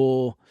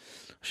or...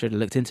 I should have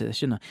looked into this,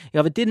 shouldn't I? He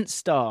either didn't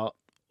start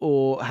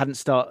or hadn't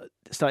started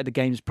the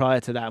games prior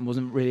to that and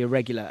wasn't really a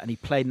regular, and he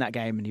played in that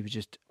game and he was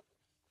just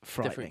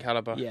frightening. Different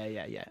calibre.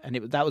 Yeah. And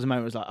that was a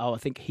moment where it was like, I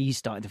think he's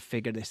starting to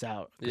figure this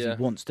out because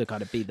he wants to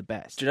kind of be the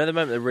best. Do you know the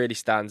moment that really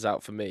stands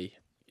out for me,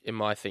 in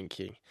my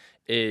thinking,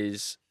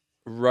 is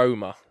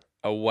Roma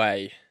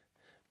away.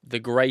 The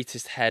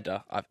greatest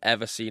header I've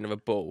ever seen of a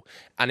ball.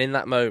 And in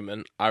that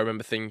moment, I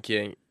remember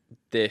thinking,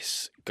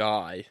 this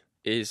guy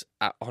is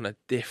on a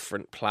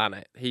different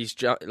planet. He's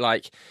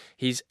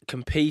he's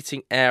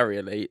competing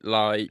aerially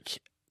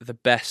like the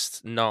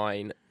best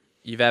 9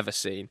 you've ever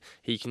seen.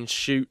 He can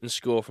shoot and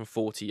score from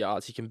 40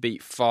 yards. He can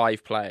beat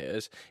 5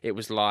 players. It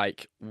was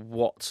like,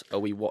 what are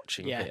we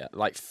watching here?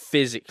 Like,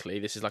 physically,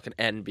 this is like an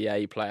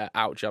NBA player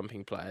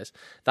out-jumping players.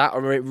 That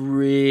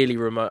really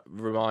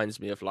reminds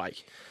me of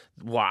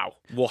wow,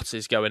 what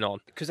is going on?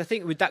 Because I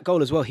think with that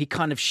goal as well, he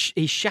kind of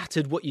he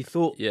shattered what you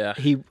thought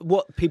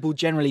what people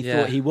generally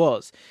thought he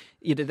was.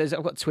 I've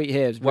got a tweet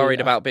here.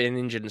 Worried about being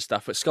injured and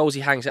stuff, but Scholes,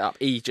 he hangs it up.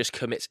 He just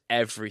commits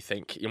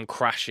everything. I'm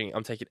crashing.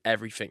 I'm taking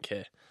everything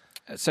here.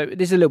 So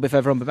this is a little bit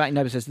further on, but Back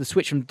Nova says the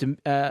switch from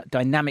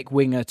dynamic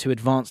winger to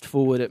advanced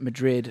forward at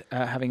Madrid,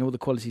 having all the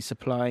quality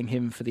supplying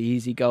him for the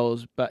easy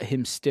goals, but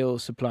him still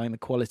supplying the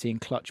quality in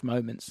clutch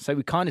moments. So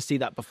we kind of see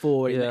that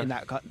before in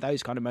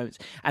those kind of moments.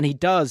 And he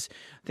does,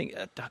 I think,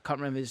 I can't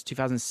remember, it's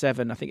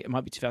 2007, I think it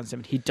might be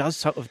 2007, he does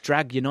sort of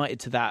drag United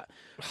to that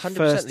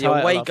 100%. The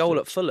away goal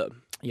at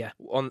Fulham,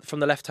 from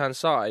the left-hand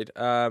side,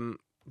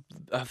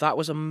 that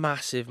was a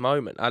massive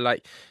moment. I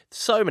like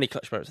so many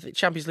clutch moments. I think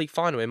Champions League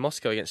final in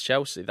Moscow against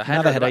Chelsea. The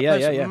header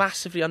was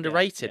massively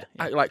underrated.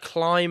 Like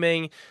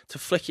climbing to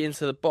flick it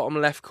into the bottom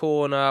left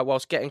corner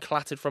whilst getting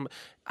clattered from.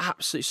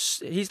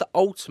 Absolutely, he's the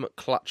ultimate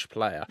clutch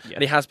player,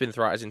 and he has been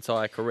throughout his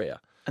entire career.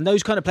 And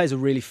those kind of players are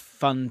really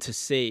fun to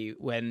see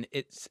when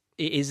it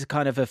is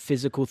kind of a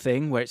physical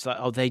thing where it's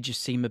like, they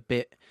just seem a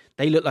bit.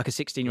 They look like a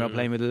 16-year-old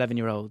playing with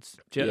 11-year-olds.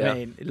 Do you know what I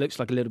mean? It looks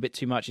like a little bit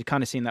too much. You've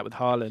kind of seen that with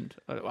Haaland.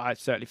 I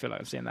certainly feel like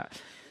I'm seeing that.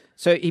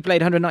 So he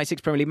played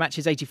 196 Premier League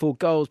matches, 84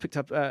 goals, picked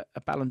up a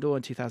Ballon d'Or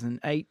in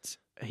 2008.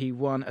 He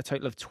won a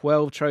total of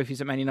 12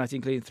 trophies at Man United,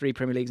 including 3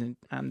 Premier Leagues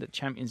and the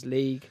Champions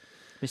League.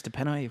 Mr.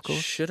 Penalty, of course.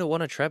 Should have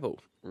won a treble,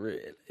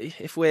 really.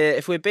 If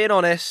we're being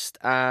honest,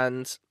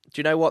 and do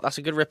you know what? That's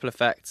a good ripple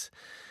effect.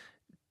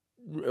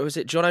 Was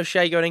it John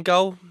O'Shea going in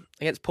goal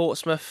against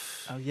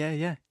Portsmouth? Oh,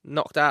 yeah.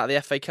 Knocked out of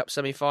the FA Cup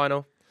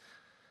semi-final.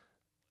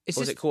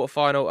 Was it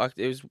quarter-final?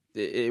 It was,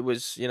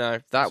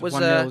 that was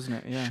 1-0, wasn't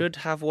it? Yeah. Should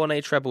have won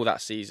a treble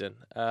that season.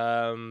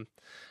 And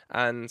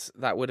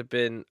that would have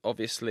been,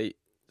 obviously,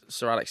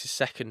 Sir Alex's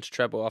second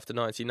treble after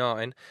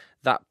 99.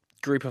 That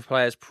group of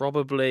players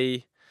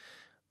probably,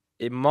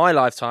 in my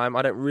lifetime,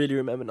 I don't really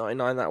remember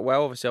 99 that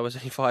well. Obviously, I was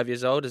only 5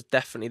 years old. It's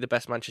definitely the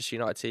best Manchester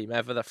United team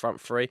ever, the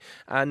front three.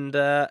 And,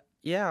 I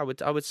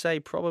would say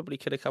probably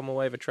could have come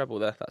away with a treble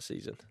there that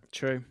season.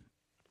 True.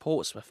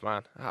 Portsmouth,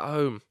 man, at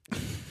home.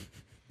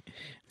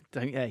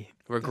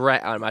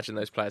 Regret, I imagine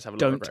those players have a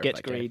lot of regret. Don't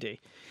get greedy. Game.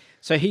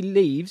 So he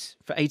leaves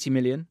for 80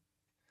 million,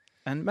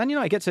 and Man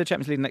United get to the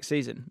Champions League next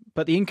season.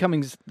 But the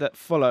incomings that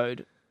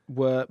followed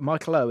were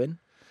Michael Owen,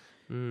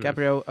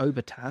 Gabriel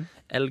Obertan,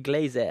 El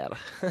Glazer,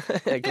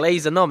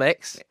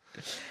 Glazeronomics,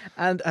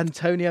 and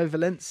Antonio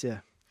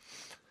Valencia.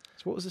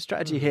 So what was the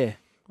strategy here?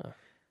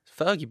 It's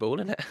Fergie ball,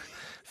 isn't it?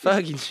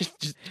 Fergie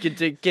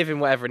just give him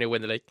whatever and he'll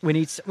win the league. We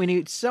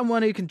need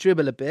someone who can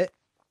dribble a bit.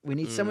 We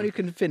need someone who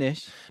can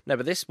finish. No,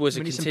 but this was a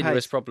We need some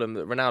continuous pace. problem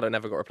that Ronaldo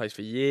never got replaced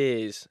for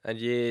years and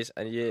years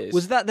and years.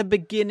 Was that the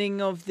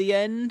beginning of the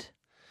end?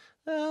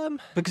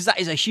 Because that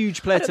is a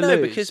huge player I to don't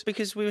know, lose.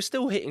 because we were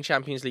still hitting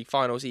Champions League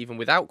finals even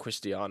without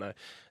Cristiano,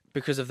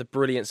 because of the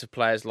brilliance of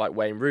players like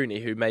Wayne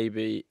Rooney, who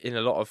maybe in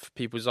a lot of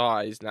people's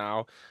eyes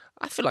now,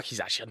 I feel like he's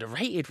actually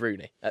underrated,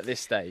 Rooney, at this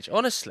stage.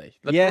 Honestly,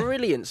 the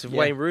brilliance of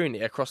Wayne Rooney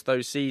across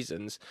those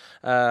seasons,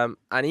 and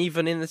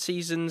even in the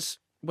seasons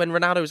when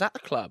Ronaldo was at the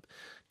club,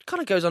 kind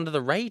of goes under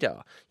the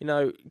radar. You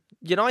know,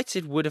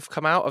 United would have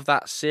come out of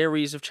that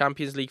series of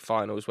Champions League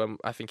finals when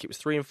I think it was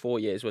 3 and 4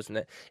 years, wasn't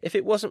it? If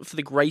it wasn't for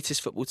the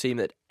greatest football team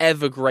that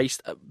ever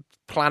graced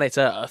planet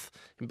Earth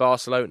in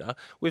Barcelona,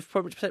 we've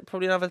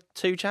probably another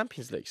 2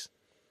 Champions Leagues.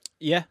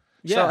 Yeah.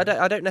 So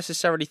I don't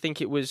necessarily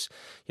think it was,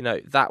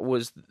 that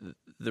was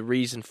the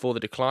reason for the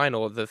decline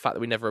or the fact that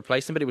we never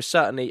replaced him, but it was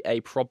certainly a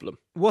problem.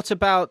 What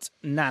about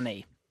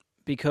Nani?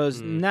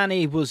 Because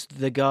Nani was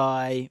the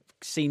guy,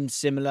 seemed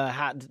similar,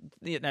 had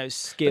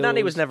skills. But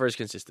Nani was never as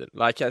consistent.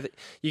 Like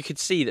you could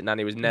see that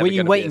Nani was never. Were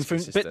you waiting be as for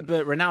him? consistent.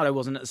 But Ronaldo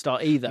wasn't at the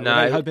start either. No.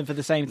 Were they hoping for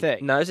the same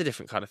thing? No, it's a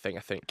different kind of thing.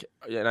 I think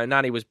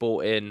Nani was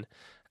brought in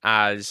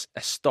as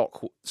a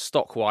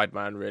stock wide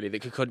man, really,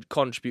 that could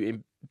contribute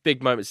in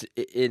big moments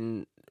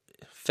in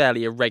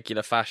fairly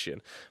irregular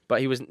fashion.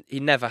 But he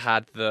never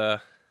had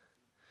the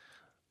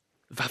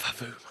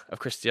va-va-voom of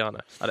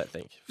Cristiano, I don't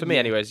think. For me,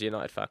 anyway, as a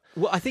United fan.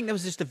 Well, I think there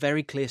was just a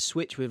very clear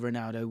switch with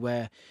Ronaldo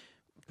where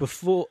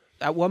before,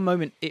 at one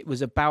moment, it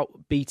was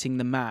about beating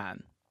the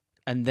man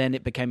and then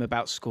it became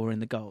about scoring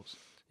the goals.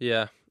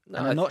 Yeah. No,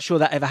 and I'm not sure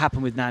that ever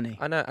happened with Nani.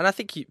 I know, and I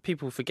think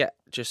people forget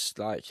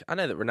I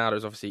know that Ronaldo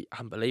is obviously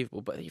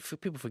unbelievable, but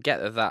people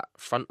forget that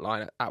front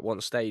line at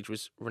one stage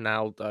was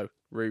Ronaldo,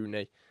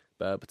 Rooney,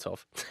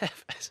 Berbatov.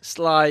 It's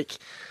like...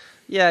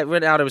 Yeah,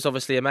 Ronaldo was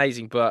obviously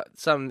amazing, but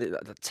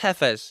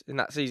Tevez in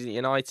that season at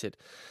United,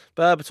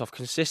 Berbatov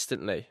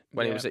consistently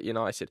when he was at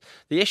United.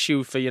 The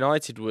issue for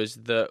United was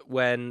that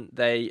when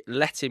they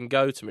let him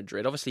go to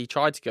Madrid, obviously he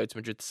tried to go to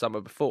Madrid the summer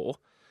before,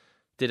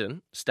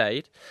 didn't,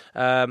 stayed.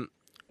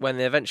 When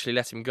they eventually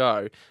let him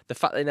go, the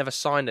fact they never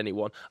signed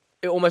anyone,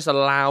 it almost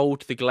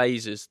allowed the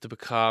Glazers to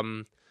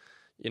become,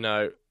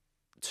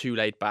 too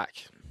laid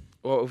back.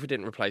 Well, if we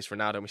didn't replace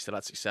Ronaldo and we still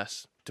had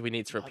success, do we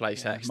need to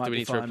replace X? Do we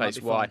need to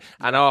replace Y?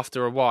 And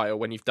after a while,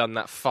 when you've done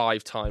that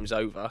 5 times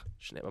over,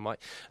 shouldn't hit my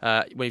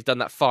mic, when you've done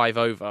that 5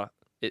 over,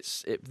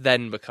 it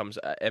then becomes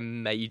a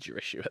major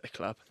issue at the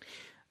club.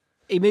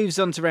 He moves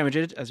on to Real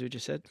Madrid, as we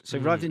just said. So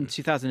he arrived in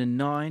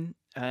 2009.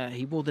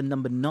 He wore the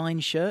number 9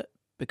 shirt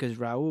because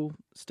Raul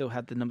still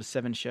had the number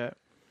 7 shirt.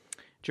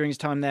 During his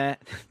time there,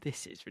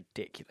 this is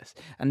ridiculous.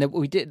 And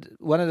we did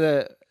one of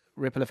the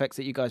ripple effects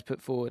that you guys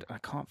put forward. I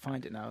can't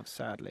find it now,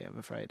 sadly, I'm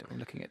afraid. I'm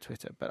looking at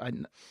Twitter, but I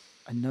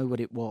know what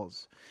it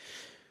was.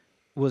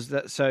 Was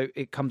that so?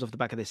 It comes off the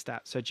back of this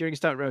stat. So during his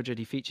time at Real Madrid,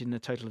 he featured in a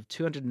total of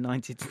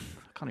 290. I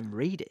can't even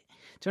read it.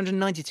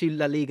 292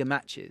 La Liga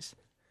matches,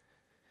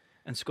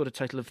 and scored a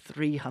total of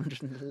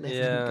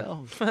 311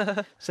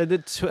 goals. So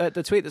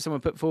the tweet that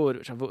someone put forward,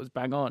 which I thought was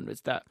bang on,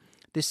 was that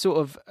this sort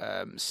of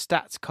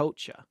stats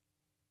culture,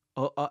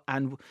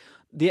 and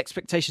the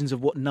expectations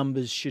of what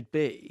numbers should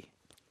be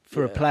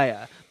for a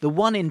player. The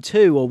 1 in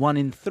 2 or 1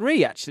 in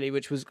 3 actually,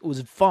 which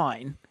was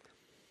fine.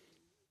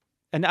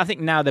 And I think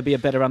now there'd be a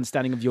better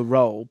understanding of your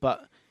role,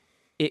 but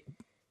it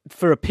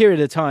for a period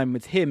of time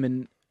with him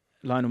and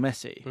Lionel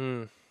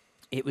Messi,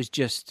 it was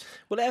just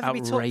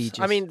outrageous.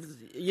 I mean,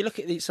 you look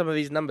at some of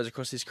these numbers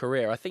across his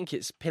career. I think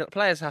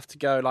players have to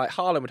go like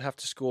Haaland would have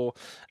to score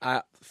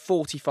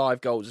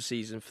 45 goals a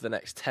season for the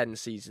next 10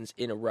 seasons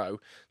in a row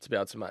to be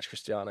able to match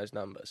Cristiano's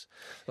numbers.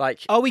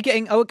 Like, are we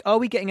getting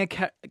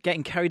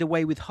carried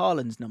away with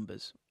Haaland's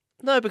numbers?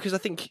 No, because I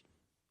think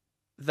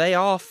they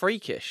are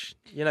freakish.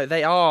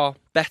 They are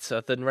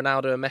better than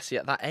Ronaldo and Messi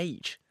at that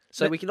age.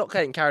 So we're not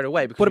getting carried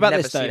away because we've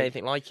never seen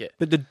anything like it.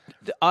 But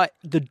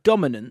the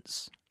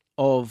dominance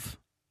of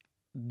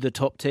the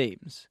top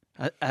teams,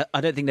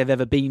 I don't think they've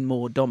ever been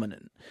more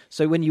dominant.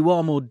 So when you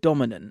are more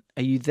dominant,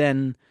 are you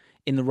then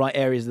in the right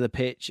areas of the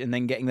pitch and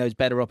then getting those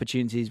better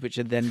opportunities, which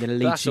are then going to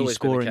lead to you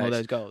scoring all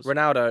those goals?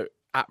 Ronaldo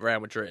at Real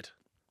Madrid,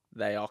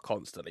 they are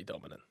constantly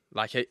dominant.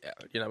 Like,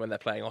 when they're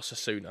playing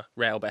Osasuna,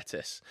 Real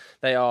Betis,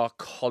 they are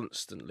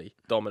constantly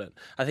dominant.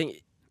 I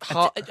think...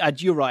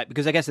 you're right,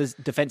 because I guess as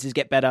defences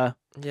get better,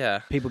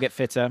 people get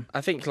fitter. I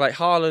think, like,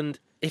 Haaland,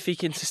 if he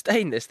can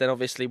sustain this, then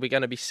obviously we're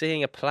going to be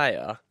seeing a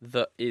player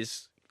that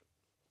is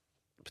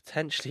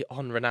potentially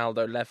on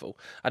Ronaldo level.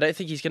 I don't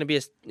think he's going to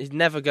be... he's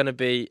never going to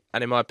be,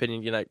 and in my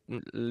opinion,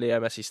 Leo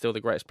Messi's still the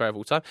greatest player of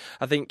all time.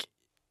 I think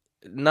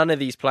none of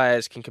these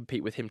players can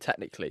compete with him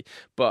technically,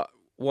 but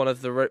one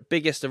of the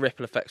biggest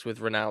ripple effects with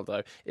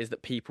Ronaldo is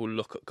that people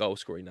look at goal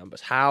scoring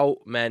numbers. How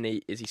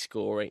many is he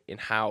scoring in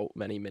how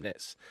many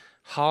minutes?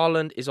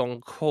 Haaland is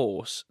on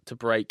course to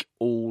break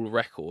all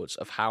records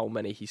of how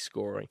many he's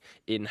scoring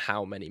in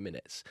how many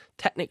minutes.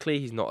 Technically,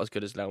 he's not as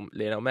good as Lionel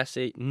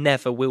Messi,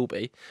 never will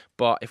be.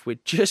 But if we're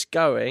just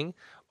going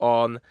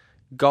on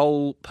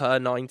goal per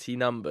 90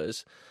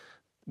 numbers,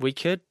 we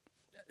could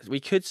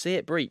see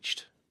it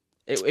breached.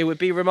 It would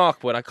be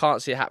remarkable, and I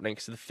can't see it happening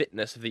because of the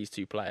fitness of these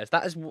two players.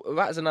 That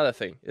is another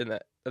thing, isn't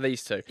it? Of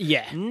these two,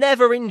 Yeah.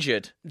 never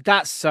injured.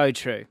 That's so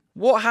true.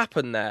 What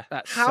happened there?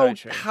 That's how so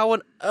true. How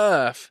on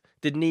earth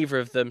did neither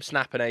of them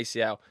snap an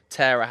ACL,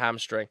 tear a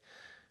hamstring,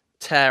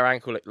 tear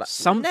ankle? Like,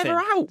 Something. never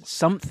out.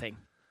 Something.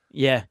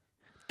 Yeah.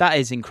 That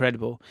is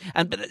incredible.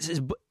 But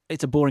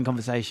it's a boring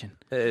conversation.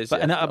 It is,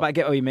 But, yeah. but I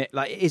get what you mean.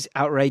 Like, it is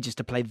outrageous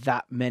to play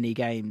that many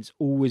games,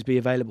 always be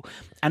available.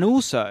 And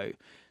also,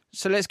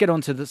 so let's get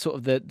on to the sort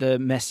of the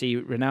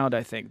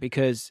Messi-Ronaldo thing,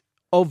 because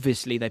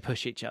obviously they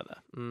push each other.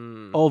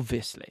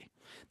 Obviously.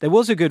 There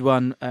was a good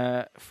one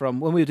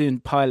from when we were doing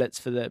pilots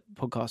for the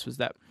podcast, was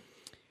that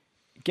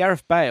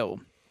Gareth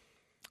Bale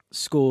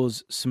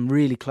scores some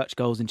really clutch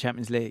goals in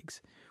Champions Leagues,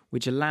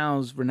 which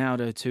allows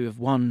Ronaldo to have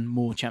won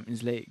more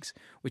Champions Leagues,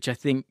 which I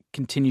think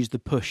continues the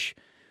push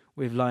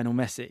with Lionel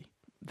Messi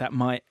that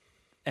might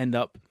end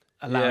up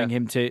allowing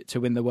him to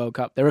win the World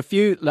Cup. There are a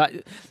few,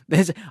 like,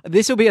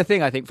 this will be a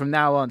thing, I think, from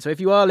now on. So if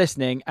you are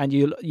listening and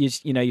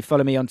you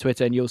follow me on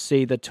Twitter, and you'll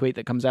see the tweet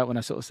that comes out when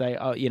I sort of say,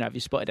 oh, have you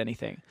spotted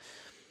anything?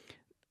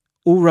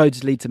 All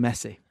roads lead to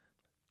Messi.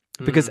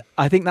 Because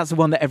I think that's the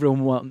one that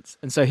everyone wants.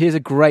 And so here's a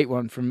great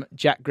one from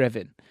Jack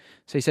Grevin.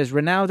 So he says,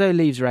 Ronaldo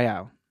leaves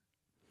Real.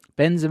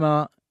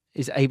 Benzema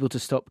is able to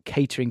stop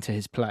catering to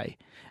his play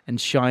and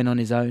shine on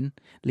his own,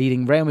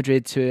 leading Real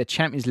Madrid to a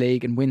Champions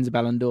League and wins a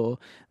Ballon d'Or.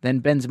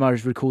 Then Benzema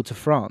is recalled to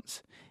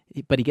France,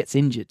 but he gets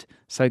injured.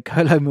 So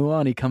Kolo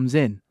Muani comes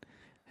in,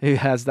 who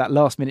has that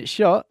last-minute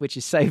shot, which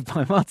is saved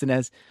by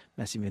Martinez.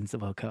 Messi wins the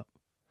World Cup.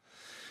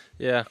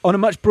 Yeah. On a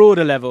much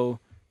broader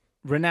level,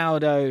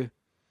 Ronaldo...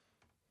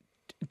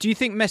 Do you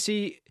think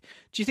Messi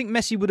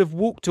would have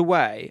walked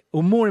away,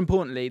 or more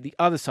importantly, the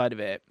other side of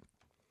it?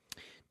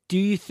 Do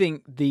you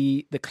think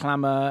the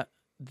clamour,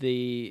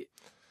 the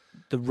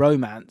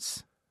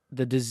romance,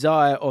 the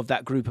desire of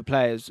that group of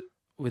players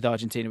with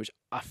Argentina, which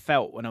I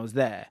felt when I was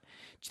there,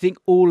 do you think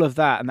all of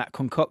that and that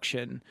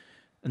concoction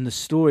and the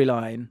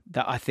storyline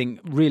that I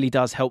think really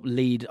does help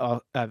lead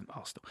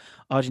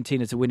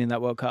Argentina to winning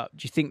that World Cup,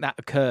 do you think that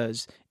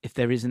occurs if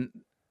there isn't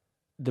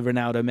the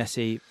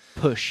Ronaldo-Messi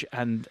push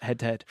and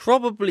head-to-head?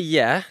 Probably,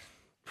 yeah.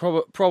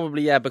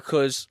 Probably, yeah,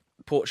 because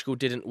Portugal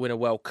didn't win a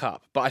World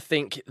Cup. But I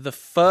think the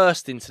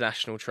first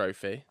international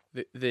trophy,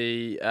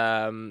 the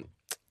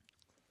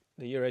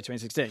Euro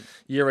 2016.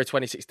 Euro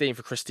 2016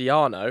 for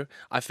Cristiano,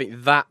 I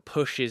think that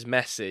pushes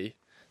Messi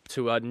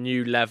to a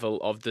new level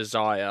of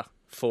desire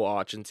for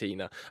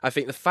Argentina. I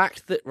think the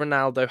fact that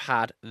Ronaldo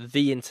had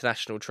the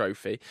international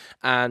trophy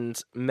and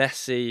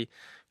Messi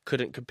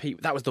couldn't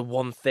compete, that was the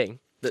one thing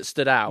that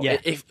stood out. Yeah.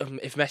 If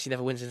Messi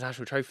never wins an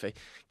international trophy,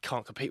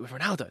 can't compete with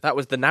Ronaldo. That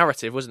was the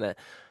narrative, wasn't it?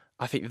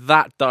 I think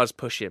that does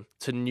push him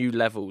to new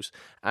levels,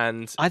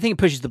 and I think it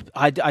pushes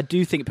I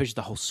do think it pushes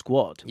the whole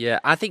squad. Yeah,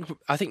 I think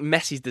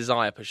Messi's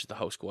desire pushes the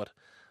whole squad.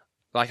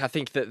 Like, I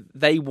think that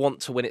they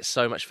want to win it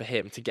so much for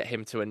him to get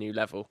him to a new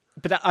level.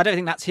 But I don't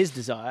think that's his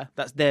desire.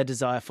 That's their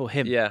desire for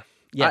him. Yeah.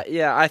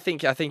 Yeah. I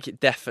think it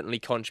definitely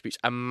contributes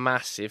a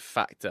massive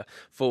factor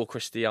for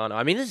Cristiano.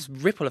 I mean, there's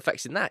ripple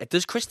effects in that.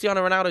 Does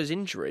Cristiano Ronaldo's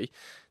injury,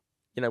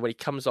 when he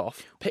comes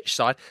off pitch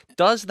side,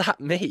 does that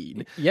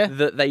mean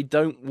that they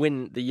don't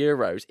win the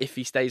Euros if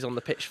he stays on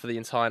the pitch for the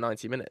entire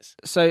 90 minutes?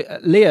 So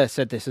Leah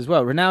said this as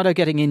well. Ronaldo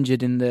getting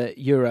injured in the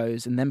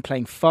Euros and then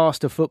playing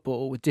faster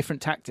football with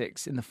different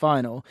tactics in the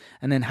final,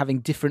 and then having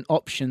different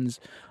options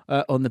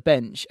on the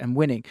bench and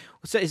winning.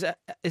 So is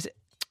it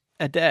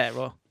Adair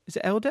or? Is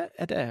it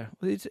Adair?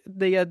 Is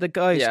it the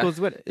guy who scores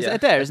the winner? Is it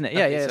Adair, isn't it?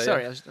 Yeah. So,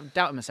 sorry, I'm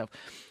doubting myself.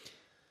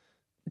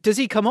 Does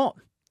he come on?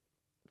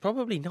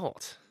 Probably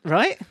not.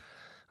 Right?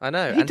 I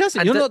know. He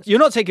doesn't. You're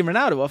not taking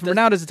Ronaldo off.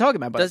 Ronaldo's a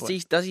target man, by the way.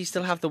 Does he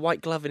still have the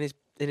white glove in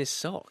his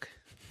sock?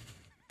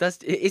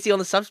 Is he on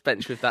the subs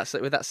bench with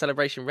that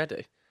celebration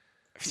ready?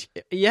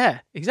 Yeah,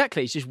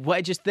 exactly. He's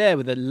just there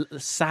with a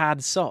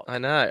sad sock. I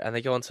know, and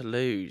they go on to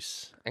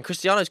lose. And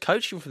Cristiano's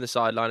coaching from the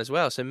sideline as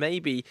well, so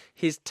maybe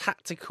his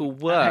tactical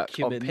work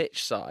on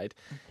pitch side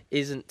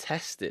isn't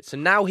tested. So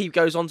now he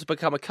goes on to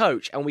become a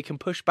coach, and we can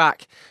push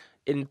back.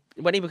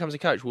 When he becomes a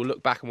coach, we'll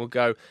look back and we'll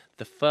go,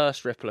 the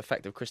first ripple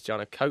effect of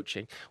Cristiano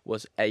coaching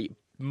was a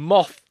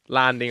moth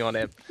landing on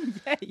him.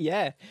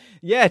 Yeah,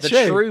 the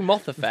true. True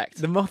moth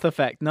effect. The moth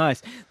effect,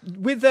 nice.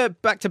 With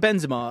back to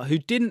Benzema, who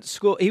didn't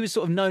score, he was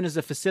sort of known as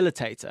a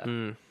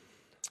facilitator.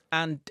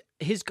 And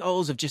his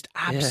goals have just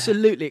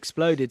absolutely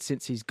exploded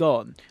since he's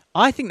gone.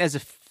 I think there's a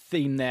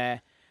theme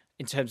there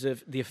in terms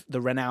of the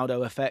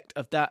Ronaldo effect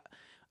of that.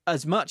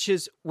 As much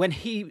as when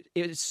he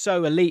is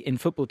so elite in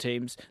football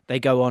teams, they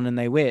go on and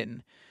they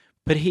win.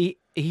 But he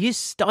is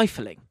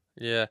stifling.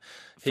 Yeah.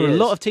 For a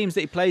lot of teams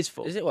that he plays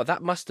for. Is it what?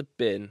 That must have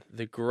been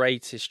the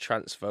greatest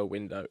transfer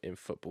window in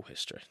football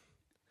history.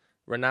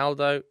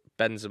 Ronaldo,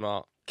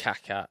 Benzema,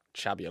 Kaká,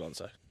 Xabi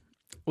Alonso.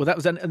 Well, that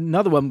was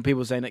another one people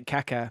were saying that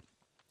Kaká,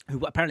 who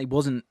apparently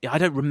wasn't... I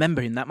don't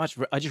remember him that much.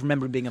 I just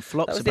remember him being a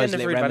flop, that was the end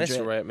of supposedly, Ruud at van Real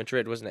Madrid. Nistelrooy at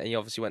Madrid, wasn't it? And he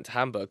obviously went to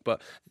Hamburg.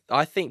 But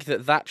I think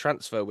that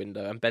transfer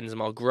window and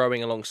Benzema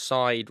growing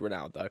alongside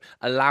Ronaldo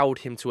allowed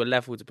him to a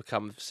level to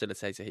become the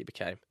facilitator he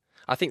became.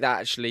 I think that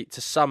actually, to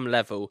some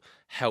level,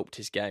 helped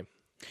his game.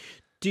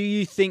 Do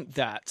you think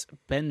that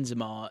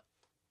Benzema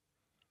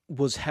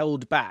was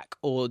held back,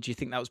 or do you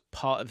think that was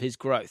part of his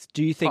growth?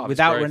 Do you think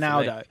without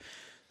Ronaldo...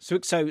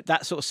 So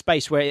that sort of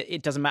space where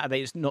it doesn't matter that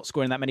he's not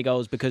scoring that many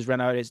goals because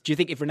Ronaldo is... Do you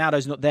think if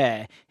Ronaldo's not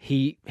there,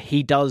 he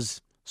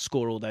does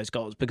score all those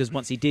goals? Because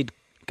once he did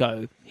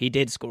go, he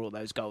did score all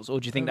those goals.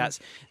 Or do you think that's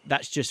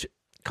just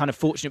kind of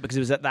fortunate because it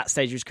was at that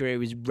stage of his career he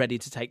was ready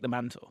to take the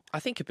mantle? I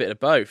think a bit of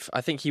both.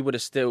 I think he would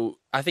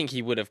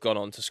have gone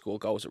on to score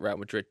goals at Real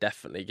Madrid,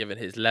 definitely, given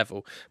his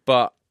level.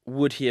 But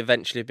would he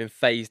eventually have been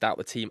phased out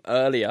the team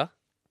earlier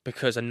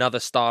because another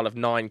style of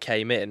 9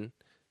 came in?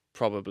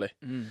 Probably.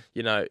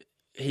 You know,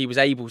 he was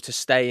able to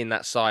stay in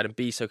that side and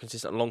be so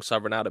consistent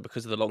alongside Ronaldo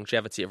because of the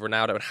longevity of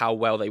Ronaldo and how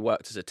well they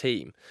worked as a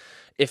team.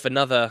 If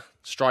another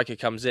striker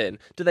comes in,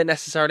 do they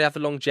necessarily have the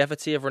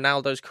longevity of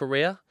Ronaldo's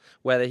career,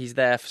 whether he's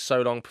there for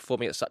so long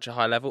performing at such a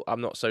high level?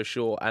 I'm not so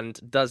sure. And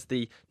does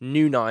the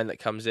new 9 that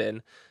comes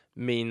in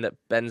mean that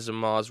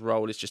Benzema's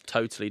role is just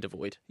totally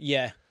devoid?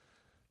 Yeah.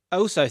 I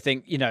also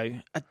think,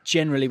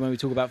 generally when we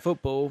talk about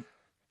football,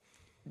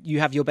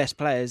 you have your best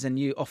players and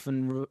you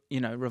often,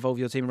 revolve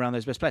your team around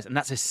those best players. And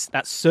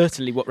that's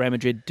certainly what Real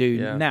Madrid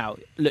do now.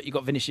 Look, you've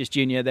got Vinicius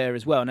Jr. there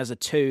as well. And as a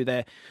 2,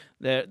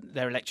 they're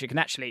electric. And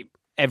actually,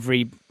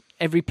 every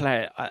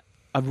player,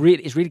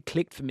 it's really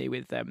clicked for me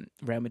with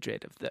Real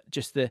Madrid, of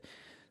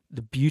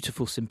the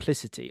beautiful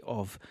simplicity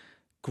of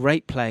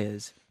great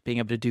players being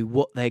able to do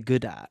what they're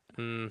good at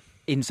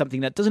in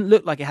something that doesn't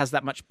look like it has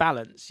that much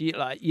balance.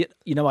 I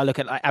look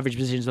at average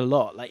positions a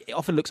lot. It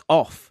often looks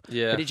off, but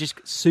it just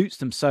suits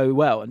them so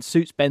well and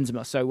suits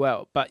Benzema so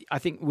well. But I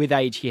think with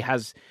age, he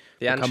has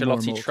the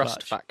Ancelotti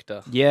trust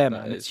factor. Yeah,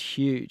 man, it's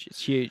huge.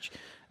 It's huge.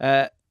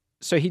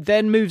 So he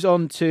then moves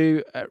on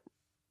to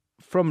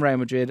from Real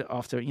Madrid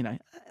after a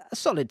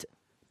solid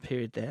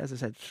period there. As I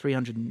said,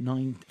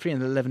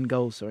 311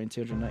 goals in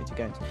 292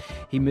 games.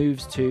 He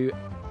moves to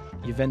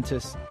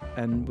Juventus,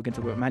 and we're going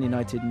to talk about Man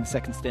United in the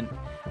second stint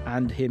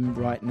and him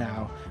right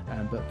now.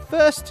 But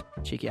first,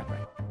 cheeky ad break.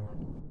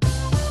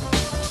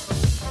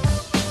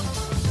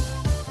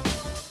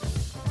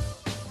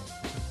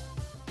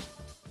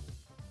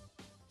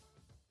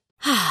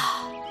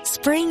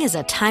 Spring is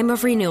a time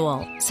of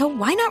renewal, so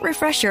why not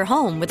refresh your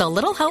home with a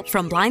little help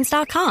from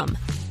Blinds.com?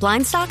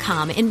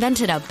 Blinds.com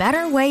invented a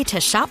better way to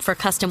shop for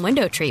custom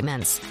window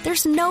treatments.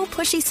 There's no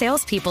pushy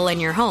salespeople in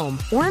your home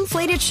or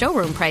inflated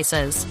showroom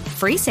prices.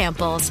 Free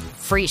samples,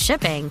 free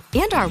shipping,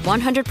 and our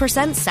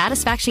 100%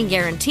 satisfaction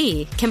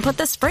guarantee can put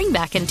the spring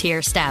back into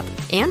your step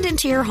and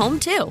into your home,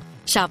 too.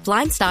 Shop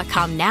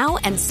Blinds.com now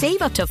and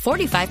save up to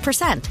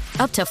 45%.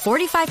 Up to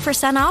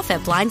 45% off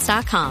at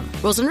Blinds.com.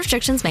 Rules and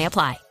restrictions may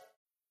apply.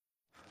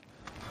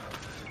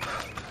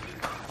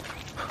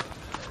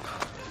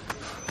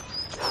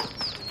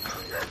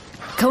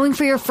 Going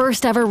for your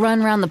first ever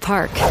run around the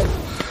park.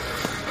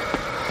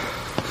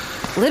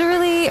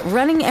 Literally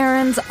running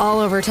errands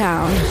all over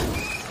town.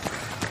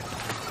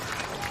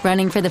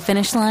 Running for the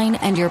finish line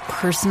and your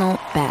personal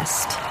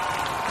best.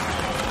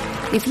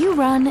 If you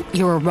run,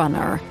 you're a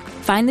runner.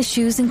 Find the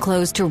shoes and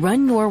clothes to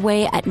run your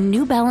way at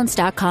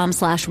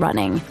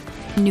newbalance.com/running.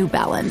 New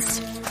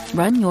Balance.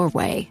 Run your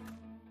way.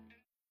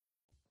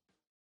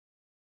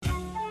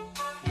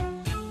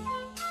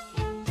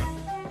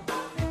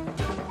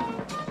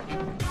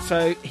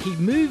 So he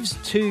moves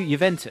to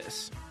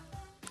Juventus,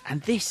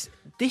 and this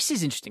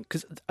is interesting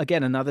because,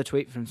 again, another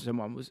tweet from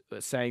someone was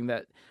saying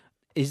that,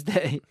 is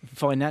there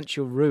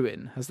financial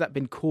ruin? Has that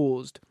been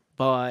caused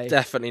by...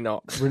 Definitely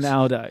not.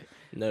 Ronaldo?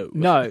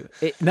 No,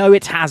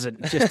 it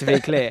hasn't, just to be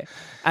clear.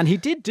 And he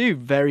did do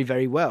very,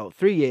 very well.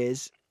 3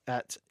 years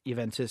at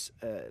Juventus,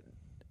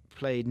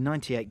 played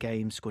 98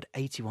 games, scored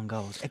 81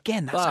 goals.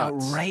 Again, that's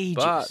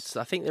outrageous.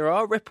 But I think there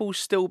are ripples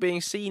still being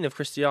seen of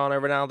Cristiano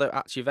Ronaldo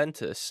at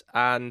Juventus,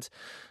 and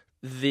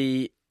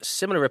the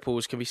similar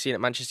ripples can be seen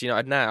at Manchester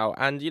United now.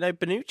 And,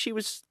 Bonucci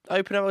was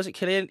open up, was it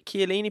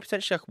Chiellini,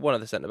 potentially one of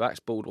the centre-backs,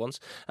 bald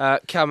ones,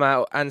 come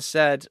out and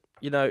said,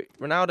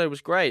 Ronaldo was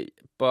great,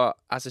 but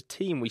as a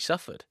team we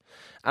suffered.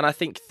 And I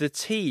think the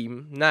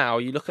team now,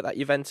 you look at that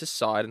Juventus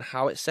side and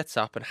how it's set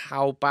up and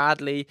how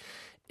badly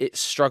it's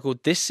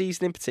struggled this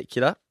season in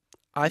particular,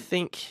 I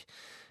think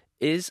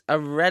is a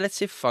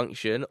relative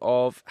function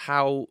of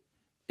how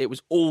it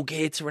was all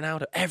geared to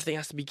Ronaldo. Everything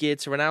has to be geared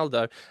to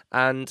Ronaldo.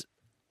 And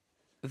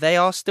they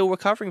are still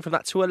recovering from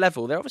that to a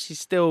level. They're obviously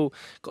still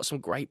got some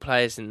great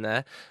players in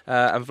there.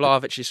 And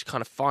Vlahovic is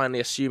kind of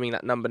finally assuming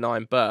that number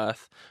 9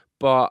 berth.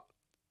 But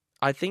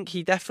I think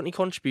he definitely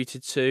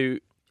contributed to...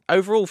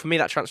 Overall, for me,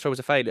 that transfer was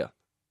a failure.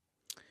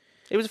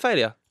 It was a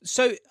failure.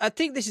 So I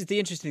think this is the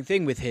interesting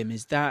thing with him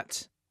is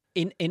that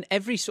in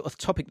every sort of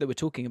topic that we're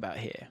talking about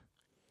here,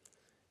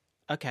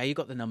 okay, you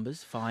got the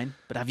numbers, fine,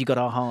 but have you got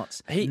our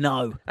hearts?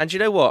 No. And you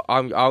know what?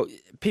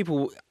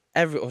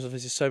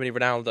 There's so many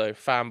Ronaldo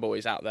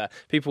fanboys out there.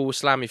 People will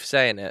slam me for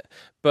saying it,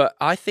 but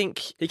I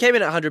think he came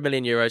in at 100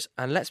 million euros,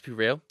 and let's be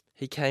real,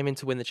 he came in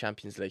to win the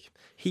Champions League.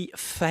 He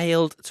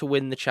failed to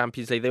win the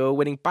Champions League. They were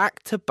winning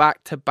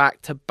back-to-back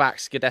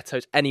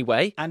Scudettos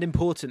anyway. And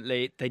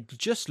importantly, they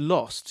just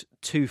lost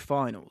 2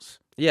 finals.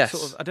 Yes.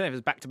 Sort of, I don't know if it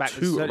was back-to-back.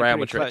 To Real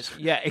Madrid. Close.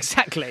 Yeah,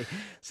 exactly.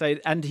 So,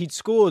 and he'd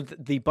scored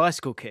the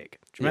bicycle kick.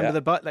 Do you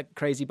remember that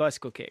crazy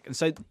bicycle kick? And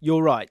so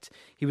you're right.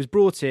 He was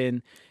brought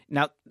in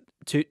now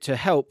to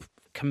help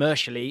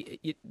commercially.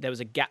 There was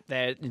a gap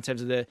there in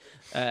terms of the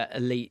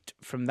elite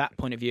from that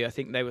point of view. I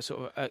think they were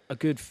sort of a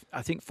good,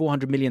 I think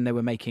 400 million they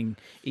were making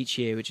each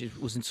year, which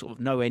wasn't sort of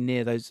nowhere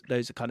near those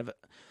kind of,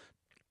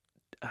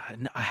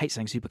 I hate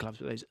saying super clubs,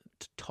 but those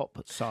top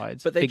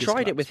sides. But they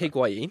tried clubs, it with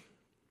Higuain.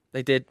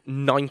 They did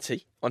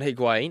 90 on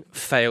Higuain,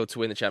 failed to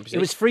win the Champions League.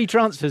 It was free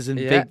transfers and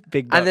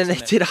big bucks, and then they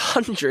did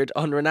 100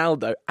 on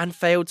Ronaldo and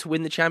failed to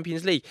win the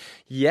Champions League.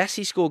 Yes,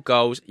 he scored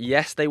goals.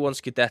 Yes, they won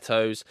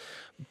Scudettos,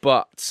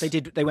 but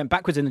they went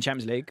backwards in the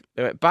Champions League.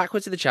 They went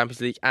backwards in the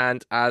Champions League,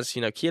 and as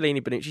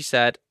Chiellini, Bonucci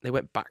said, they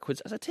went backwards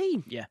as a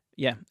team.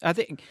 Yeah. I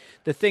think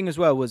the thing as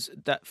well was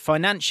that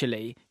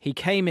financially he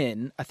came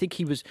in. I think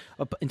he was,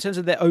 in terms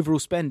of their overall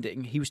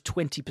spending, he was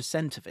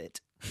 20% of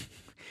it.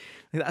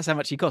 That's how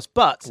much he cost.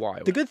 But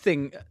Wild. the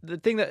thing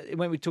that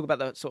when we talk about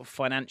the sort of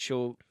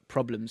financial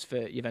problems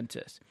for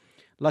Juventus,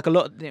 like a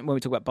lot when we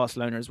talk about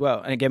Barcelona as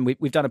well, and again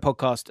we've done a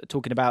podcast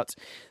talking about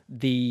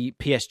the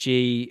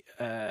PSG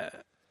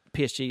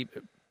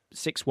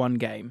 6-1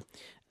 game,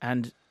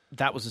 and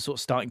that was a sort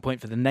of starting point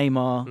for the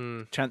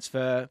Neymar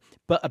transfer.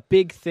 But a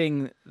big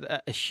thing,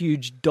 a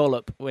huge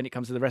dollop when it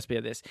comes to the recipe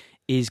of this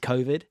is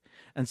COVID,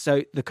 and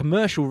so the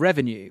commercial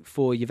revenue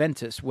for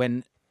Juventus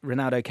when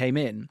Ronaldo came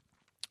in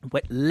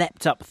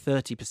leapt up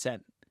 30%.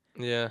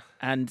 Yeah.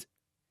 And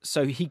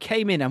so he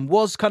came in and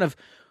was kind of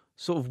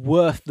sort of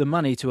worth the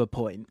money to a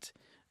point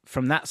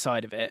from that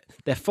side of it.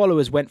 Their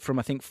followers went from,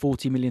 I think,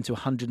 40 million to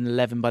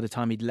 111 by the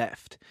time he'd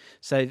left.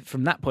 So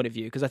from that point of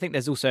view, because I think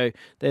there's a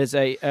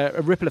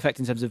ripple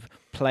effect in terms of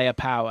player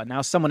power.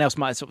 Now, someone else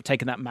might have sort of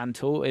taken that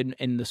mantle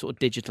in the sort of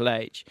digital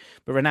age,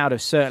 but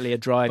Ronaldo's certainly a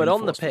driving force.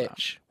 But on the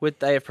pitch, would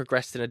they have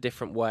progressed in a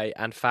different way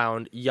and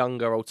found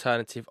younger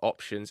alternative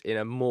options in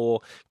a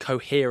more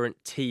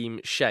coherent team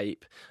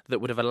shape that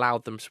would have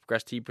allowed them to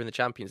progress deeper in the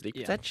Champions League,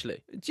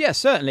 potentially? Yeah,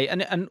 certainly.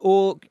 And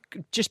or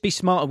just be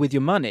smarter with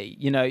your money.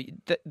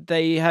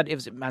 They had, it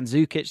was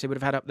Mandzukic they would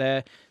have had up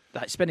there,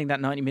 like spending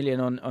that 90 million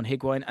on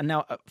Higuain, and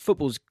now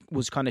football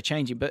was kind of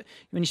changing. But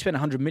when you spend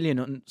 100 million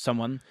on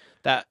someone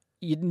that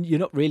you're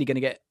not really going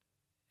to get,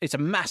 it's a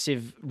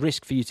massive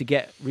risk for you to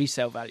get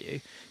resale value.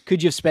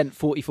 Could you have spent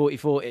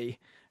 40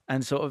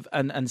 and sort of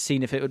and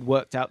seen if it had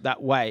worked out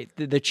that way?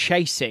 The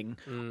chasing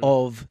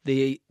of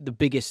the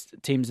biggest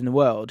teams in the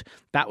world,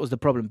 that was the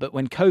problem. But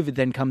when COVID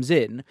then comes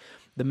in,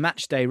 the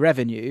match day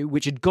revenue,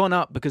 which had gone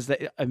up because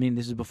this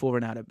is before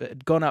Ronaldo, but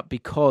had gone up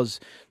because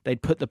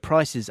they'd put the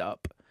prices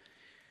up.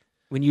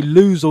 When you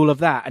lose all of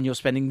that and you're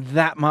spending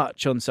that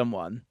much on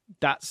someone,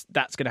 that's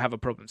going to have a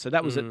problem. So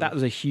that was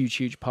a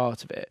huge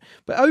part of it.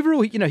 But overall,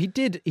 he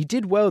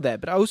did well there.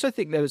 But I also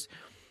think there was,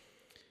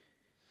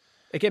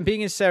 again,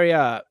 being in Serie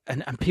A,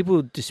 and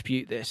people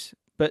dispute this,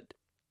 but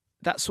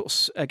that sort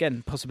of,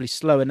 again, possibly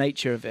slower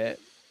nature of it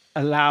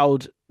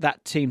allowed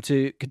that team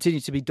to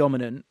continue to be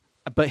dominant,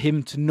 but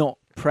him to not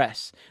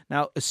press.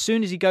 Now, as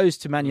soon as he goes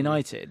to Man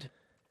United,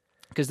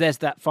 because there's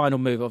that final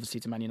move, obviously,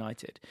 to Man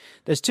United,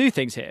 there's two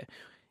things here.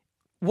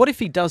 What if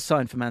he does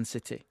sign for Man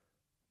City?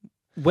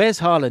 Where's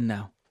Haaland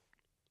now?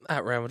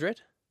 At Real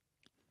Madrid.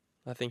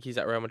 I think he's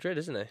at Real Madrid,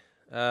 isn't he?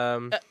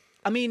 Do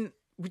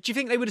you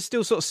think they would have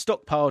still sort of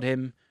stockpiled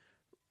him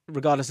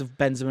regardless of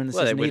Benzema and the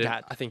season he'd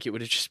had? I think it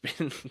would have just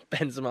been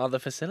Benzema the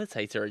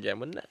facilitator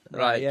again, wouldn't it?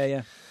 Right,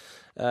 yeah.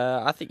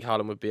 I think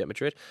Haaland would be at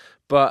Madrid.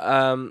 But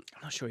I'm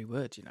not sure he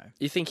would,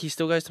 You think he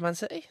still goes to Man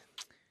City?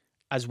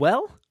 As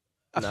well?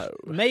 No.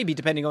 Maybe,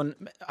 depending on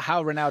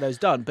how Ronaldo's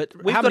done. But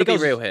we've got to be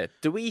real here.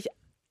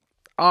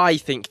 I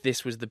think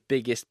this was the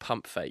biggest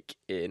pump fake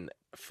in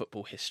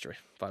football history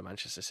by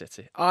Manchester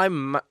City. I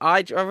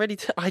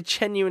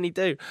genuinely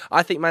do.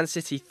 I think Man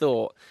City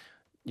thought,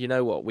 you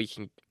know what,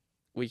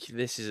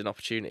 this is an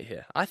opportunity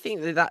here. I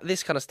think that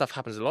this kind of stuff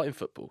happens a lot in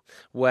football,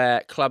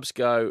 where clubs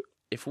go,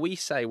 if we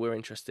say we're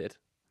interested,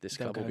 this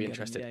club will be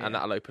interested, and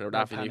that'll open an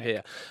avenue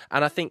here.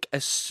 And I think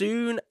as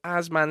soon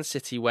as Man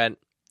City went,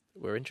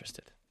 we're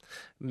interested,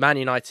 Man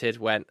United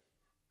went,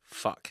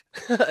 fuck.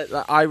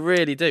 I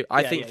really do.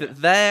 I think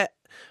that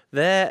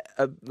they're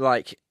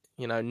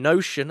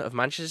notion of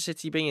Manchester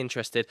City being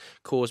interested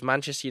caused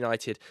Manchester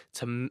United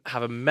to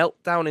have a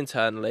meltdown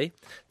internally,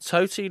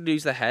 totally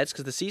lose their heads,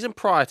 because the season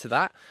prior to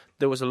that,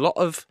 there was a lot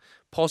of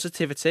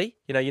positivity.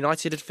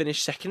 United had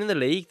finished second in the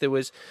league. There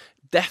was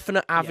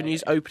definite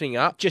avenues opening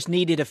up. Just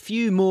needed a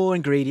few more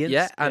ingredients.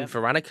 Yeah, and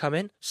Varane had come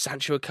in,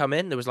 Sancho had come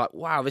in. There was like,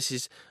 wow, this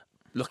is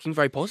looking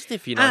very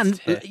positive for United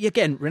here. And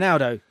again,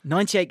 Ronaldo,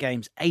 98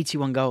 games,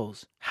 81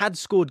 goals, had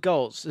scored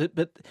goals.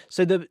 But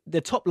so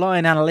the top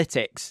line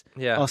analytics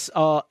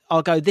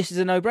I'll go, this is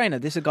a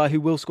no-brainer. This is a guy who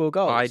will score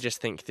goals. I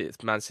just think that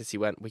if Man City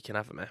went, we can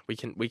have him here.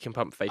 We can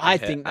pump fake. I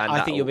think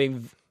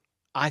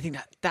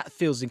that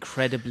feels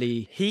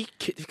incredibly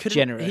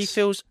generous. He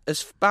feels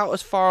about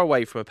as far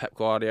away from a Pep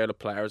Guardiola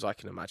player as I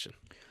can imagine.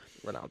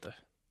 Ronaldo,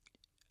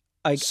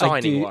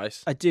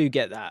 signing-wise, I do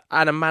get that,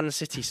 and a Man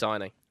City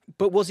signing.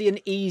 But was he an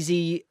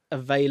easy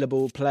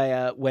available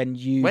player when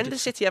you? When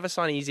does City ever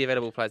sign easy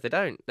available players? They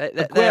don't.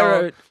 They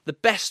are the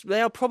best.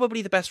 They are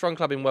probably the best run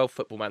club in world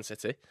football. Man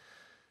City,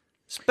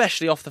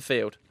 especially off the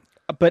field.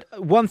 But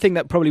one thing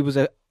that probably was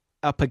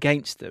up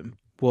against them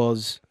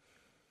was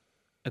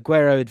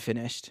Aguero had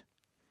finished.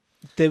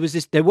 There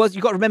was. You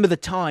got to remember the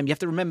time. You have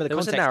to remember the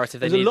context. Was a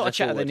narrative. There was a lot of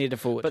chatter they needed a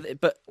forward.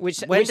 But which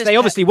they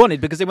obviously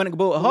wanted because they went and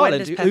bought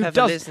Haaland. Who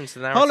does listen to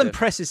the narrative? Haaland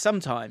presses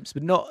sometimes,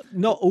 but not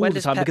all the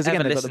time because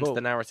again they've got the ball. To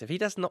the narrative? He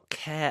does not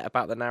care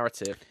about the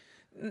narrative.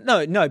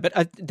 No, but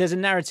there's a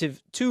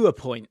narrative to a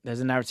point.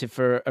 There's a narrative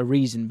for a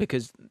reason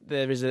because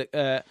there is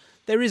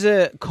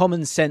a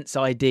common sense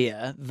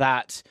idea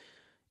that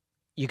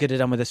you could have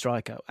done with a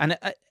striker, and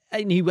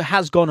he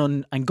has gone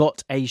on and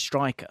got a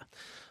striker.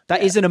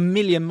 That isn't a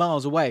million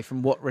miles away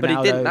from what Ronaldo but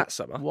he didn't that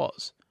summer.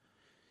 Was.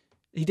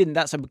 He didn't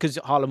that summer because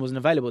Haaland wasn't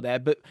available there.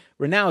 But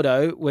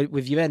Ronaldo,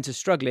 with Juventus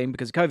struggling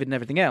because of COVID and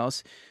everything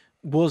else,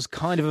 was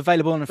kind of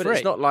available on a free. But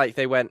it's not like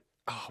they went,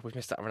 oh, we've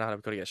missed out on Ronaldo,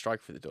 we've got to get a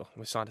striker through the door.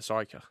 We signed a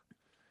striker.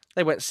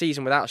 They went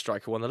season without a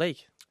striker, won the league.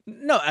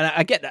 No, and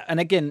I get that. And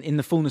again, in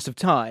the fullness of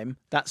time,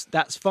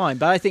 that's fine.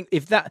 But I think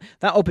if that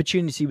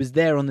opportunity was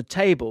there on the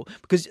table,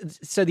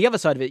 so the other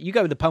side of it, you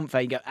go with the pump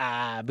fake, you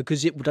go,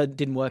 because it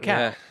didn't work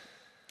out.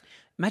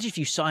 Imagine if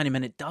you sign him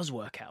and it does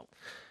work out.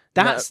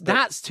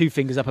 That's two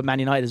fingers up at Man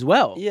United as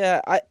well.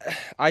 Yeah,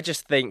 I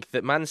just think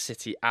that Man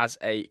City as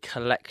a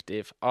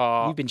collective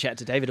are... You've been chatting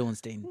to David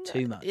Ornstein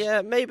too much.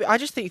 Yeah, maybe. I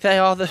just think they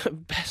are the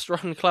best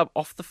run club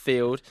off the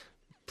field.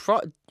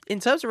 In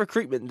terms of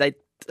recruitment,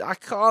 I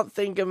can't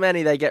think of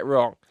many they get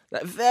wrong.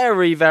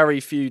 Very, very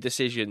few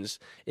decisions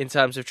in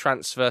terms of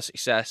transfer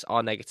success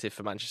are negative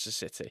for Manchester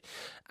City.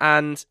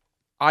 And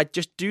I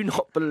just do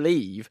not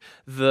believe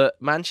that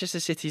Manchester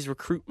City's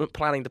recruitment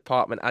planning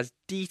department, as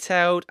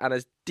detailed and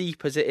as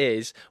deep as it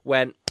is,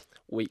 went,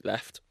 week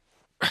left.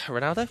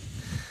 Ronaldo?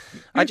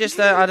 I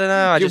don't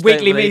know. Your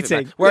weekly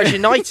meeting. Whereas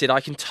United, I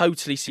can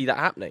totally see that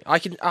happening. I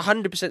can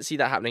 100% see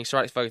that happening. Sir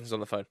Alex Ferguson's on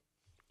the phone.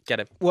 Get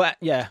him. Well,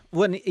 yeah.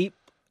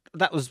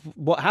 That was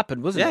what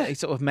happened, wasn't it? He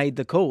sort of made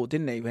the call,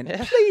 didn't he? He went,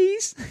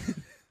 please.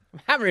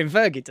 I'm hammering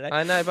Fergie today.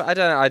 I know, but I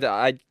don't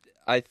know.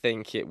 I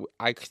think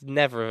I could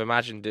never have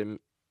imagined him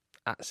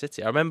at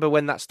City. I remember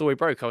when that story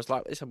broke, I was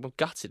like, I'm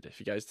gutted if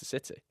he goes to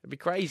City. It'd be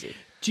crazy.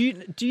 Do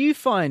you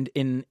find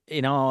in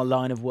our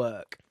line of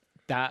work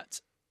that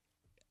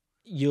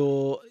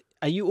do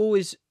you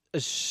always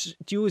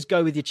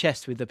go with your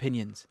chest with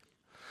opinions?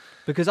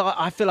 Because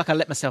I feel like I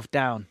let myself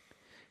down.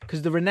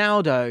 Because the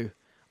Ronaldo,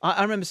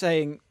 I remember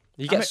saying...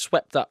 You get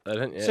swept up though,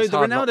 don't you? So the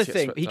Ronaldo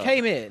thing, he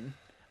came in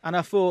and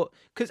I thought...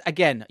 Because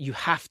again, you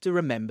have to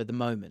remember the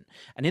moment.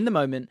 And in the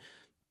moment,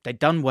 they'd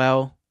done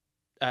well.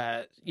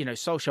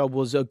 Solskjaer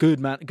was a good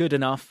man, good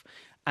enough,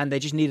 and they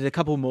just needed a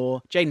couple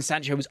more. Jadon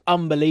Sancho was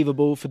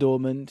unbelievable for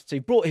Dortmund, so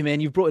you brought him in.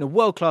 You've brought in a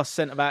world-class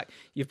centre-back.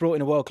 You've brought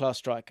in a world-class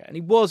striker, and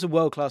he was a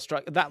world-class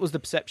striker. That was the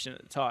perception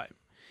at the time.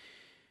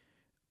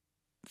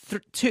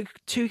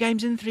 3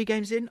 games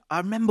in, I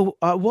remember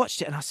I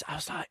watched it, and I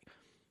was like,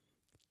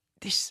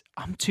 "This,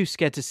 I'm too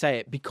scared to say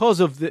it because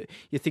of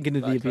you're thinking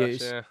of the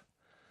abuse, yeah.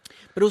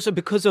 But also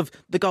because of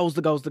the goals.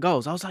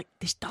 I was like,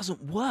 this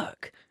doesn't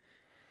work."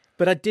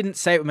 But I didn't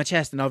say it with my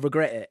chest, and I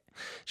regret it.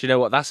 Do you know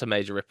what? That's a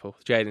major ripple.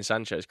 Jadon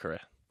Sancho's career.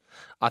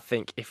 I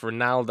think if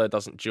Ronaldo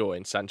doesn't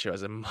join, Sancho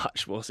has a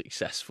much more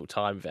successful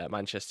time there at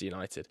Manchester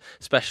United,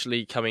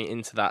 especially coming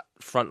into that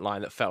front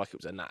line that felt like it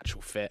was a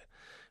natural fit.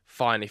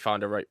 Finally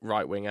found a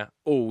right winger,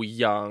 all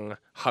young,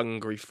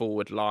 hungry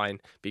forward line,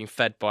 being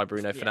fed by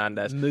Bruno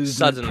Fernandes.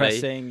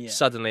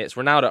 Suddenly it's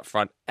Ronaldo up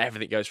front,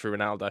 everything goes through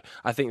Ronaldo.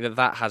 I think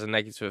that has a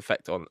negative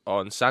effect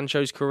on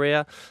Sancho's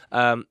career.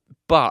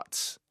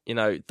 But...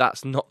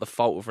 that's not the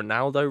fault of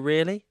Ronaldo,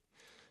 really.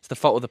 It's the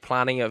fault of the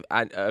planning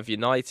of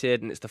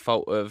United, and it's the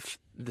fault of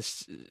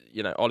this,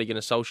 Ole Gunnar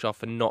Solskjaer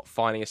for not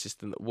finding a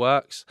system that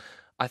works.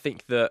 I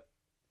think that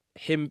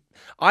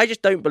I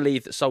just don't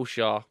believe that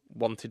Solskjaer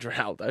wanted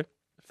Ronaldo,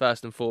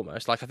 first and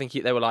foremost. Like, I think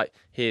they were like,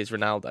 here's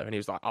Ronaldo, and he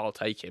was like, I'll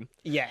take him.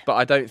 Yeah. But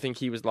I don't think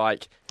he was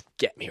like,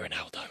 get me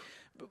Ronaldo.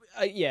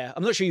 Yeah,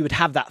 I'm not sure you would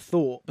have that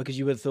thought because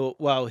you would have thought,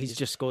 well, he's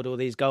just scored all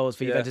these goals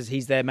for Juventus.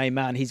 He's their main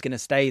man. He's going to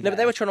stay there. No, but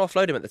they were trying to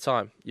offload him at the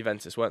time,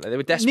 Juventus, weren't they? They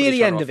were desperately near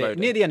the end of it.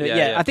 Near the end of it,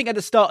 yeah. I think at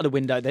the start of the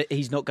window that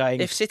he's not going.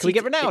 Can we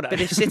get Ronaldo?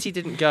 But if City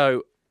didn't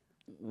go,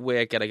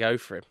 we're going to go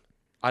for him.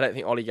 I don't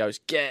think Ollie goes,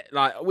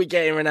 we're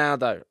getting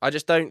Ronaldo. I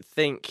just don't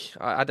think.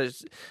 I don't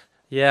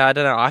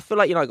know. I feel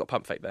like United got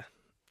pump fake there.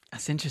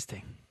 That's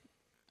interesting.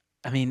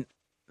 I mean,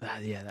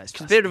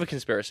 that's a bit of a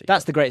conspiracy.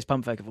 That's the greatest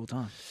pump fake of all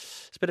time.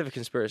 It's a bit of a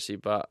conspiracy,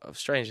 but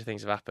stranger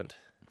things have happened.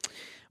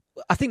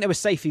 I think they were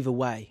safe either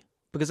way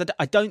because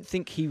I don't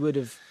think he would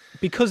have,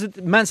 because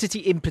of Man City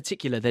in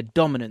particular, their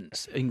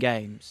dominance in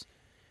games.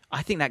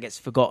 I think that gets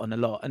forgotten a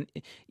lot. And,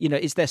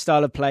 it's their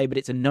style of play, but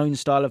it's a known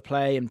style of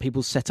play and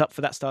people set up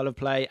for that style of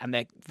play and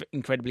they're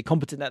incredibly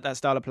competent at that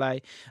style of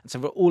play. And so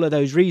for all of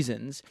those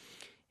reasons,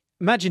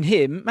 imagine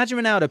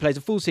Ronaldo plays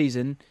a full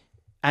season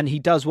and he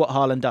does what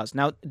Haaland does.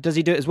 Now, does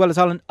he do it as well as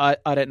Haaland?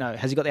 I don't know.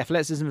 Has he got the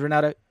athleticism of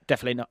Ronaldo?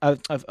 Definitely not.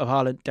 Of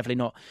Haaland? Definitely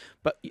not.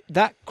 But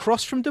that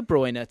cross from De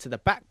Bruyne to the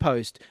back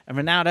post and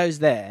Ronaldo's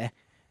there,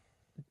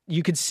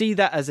 you could see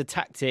that as a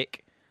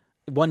tactic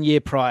 1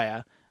 year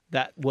prior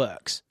that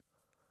works.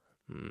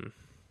 That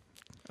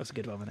was a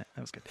good one, wasn't it?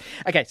 That was good.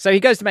 Okay, so he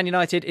goes to Man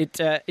United.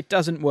 It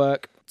doesn't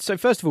work. So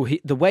first of all,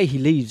 the way he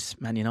leaves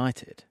Man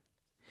United,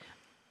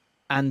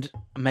 and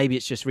maybe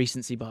it's just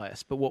recency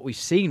bias, but what we've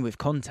seen with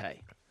Conte,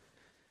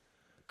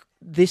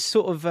 this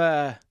sort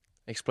of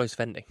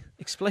explosive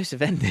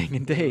ending,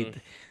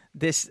 indeed.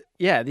 This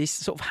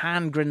sort of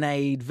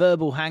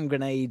verbal hand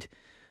grenade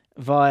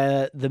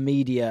via the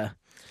media,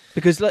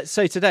 because let's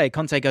say today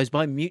Conte goes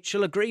by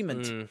mutual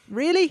agreement.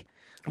 Really?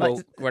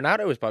 Well,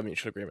 Ronaldo was by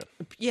mutual agreement.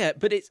 Yeah,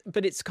 but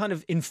it's kind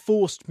of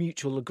enforced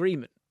mutual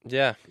agreement.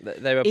 Yeah,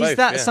 they were both. Is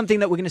that something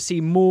that we're going to see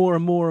more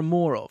and more and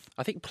more of?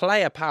 I think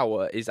player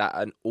power is at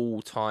an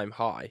all-time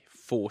high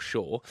for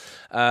sure,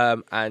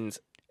 and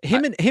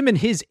him and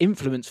his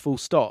influence, full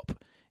stop,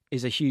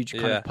 is a huge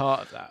kind of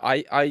part of that.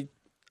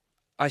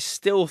 I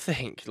still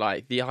think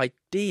like the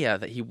idea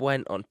that he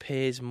went on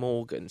Piers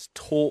Morgan's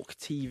Talk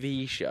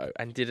TV show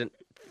and did an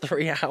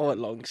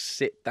 3-hour-long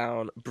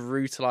sit-down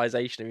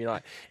brutalisation of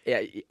United.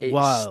 It's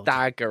wild.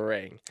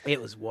 Staggering.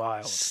 It was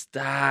wild.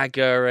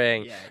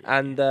 Staggering. Yeah.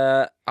 And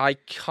I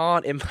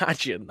can't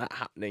imagine that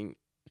happening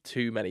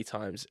too many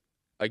times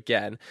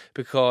again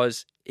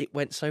because it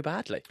went so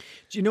badly.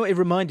 Do you know what it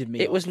reminded me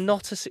of? It was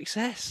not a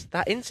success,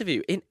 that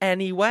interview, in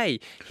any way.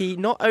 He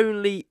not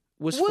only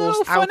was forced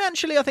out... Well,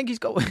 financially, I think he's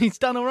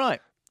done all right.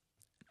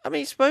 I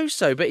mean, I suppose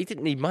so, but he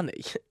didn't need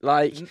money. No.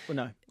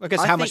 I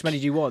guess how much money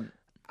do you want?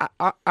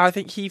 I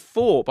think he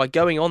thought by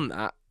going on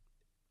that,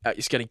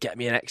 it's going to get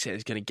me an exit,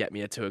 it's going to get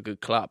me to a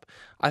good club.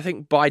 I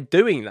think by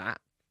doing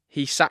that,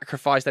 he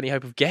sacrificed any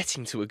hope of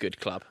getting to a good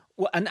club.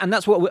 Well, and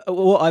that's what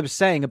I was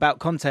saying about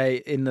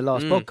Conte in the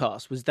last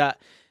podcast, was that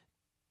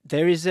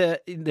there is a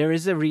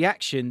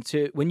reaction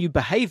to when you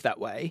behave that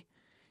way,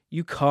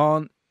 you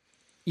can't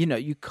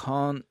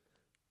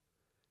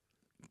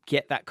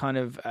get that kind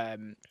of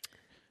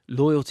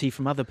loyalty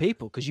from other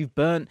people because you've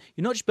not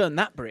just burnt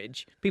that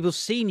bridge. People have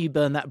seen you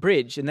burn that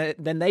bridge, and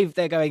then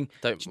they're going,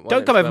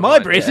 "Don't come over my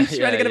bridge.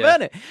 You're only going to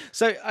burn it."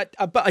 So,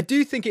 but I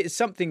do think it's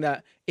something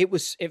that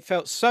it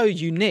felt so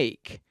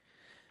unique.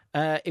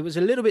 It was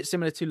a little bit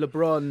similar to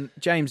LeBron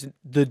James,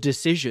 the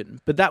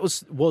decision, but that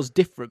was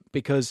different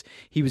because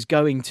he was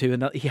going to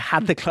and he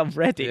had the club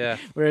ready. Yeah.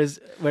 Whereas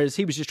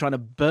he was just trying to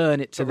burn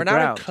it to the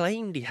ground. Ronaldo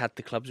claimed he had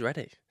the clubs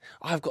ready.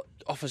 I've got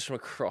offers from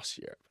across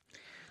Europe.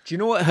 Do you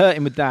know what hurt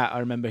him with that? I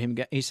remember him.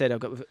 He said,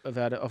 "I've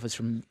had offers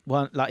from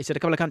he said a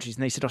couple of countries,"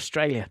 and he said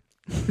Australia.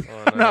 Oh,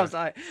 no. And I was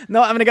like,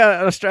 "No, I'm going to go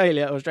to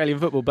Australian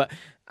football." But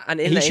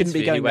he shouldn't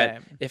be going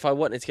there. If I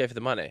wanted to go for the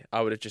money,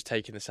 I would have just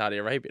taken the Saudi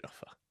Arabian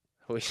offer.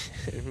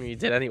 We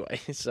did anyway.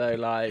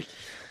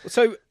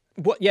 So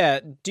what?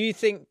 Yeah. Do you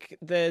think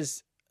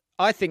there's?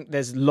 I think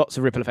there's lots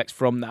of ripple effects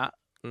from that.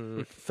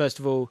 First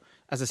of all,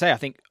 as I say, I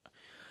think.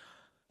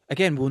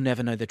 Again, we'll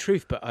never know the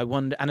truth, but I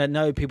wonder, and I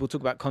know people talk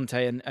about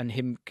Conte and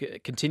him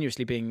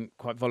continuously being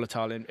quite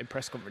volatile in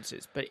press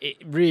conferences, but it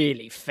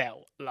really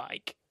felt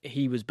like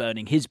he was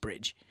burning his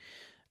bridge.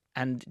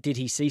 And did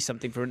he see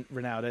something for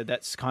Ronaldo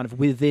that's kind of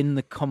within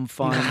the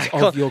confines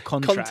of your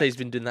contract? Conte's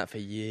been doing that for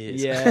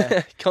years.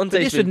 Yeah.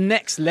 This was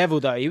next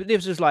level, though.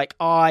 This was like,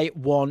 I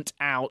want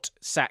out,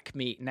 sack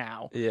me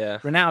now. Yeah.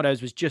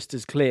 Ronaldo's was just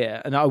as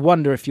clear, and I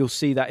wonder if you'll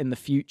see that in the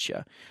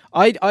future.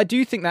 I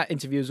do think that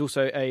interview is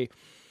also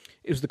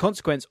it was the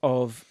consequence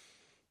of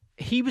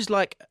he was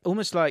like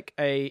almost like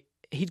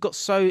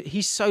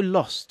he's so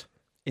lost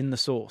in the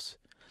sauce.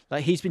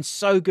 Like he's been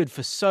so good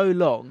for so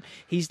long.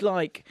 He's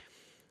like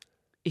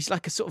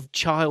a sort of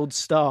child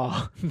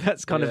star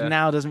that's kind of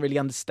now doesn't really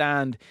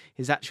understand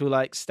his actual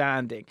like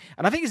standing.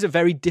 And I think it's a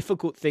very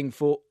difficult thing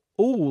for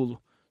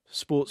all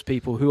sports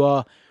people who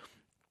are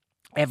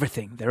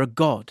everything. They're a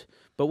god.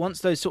 But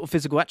once those sort of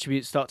physical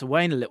attributes start to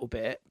wane a little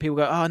bit, people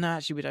go, "Oh, no,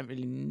 actually, we don't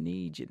really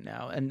need you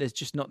now." And there's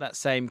just not that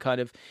same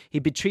kind of...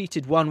 He'd been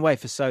treated one way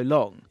for so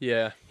long.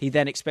 Yeah. He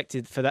then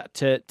expected for that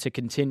to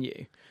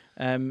continue.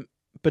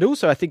 But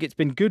also, I think it's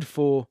been good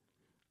for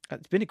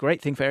It's been a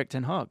great thing for Erik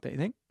ten Hag, don't you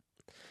think?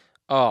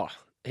 Oh,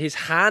 his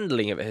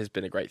handling of it has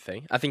been a great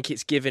thing. I think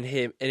it's given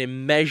him an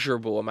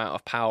immeasurable amount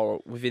of power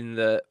within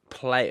the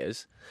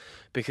players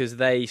because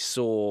they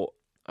saw,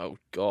 oh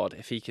God,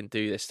 if he can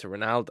do this to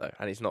Ronaldo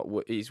and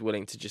he's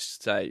willing to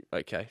just say,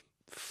 okay,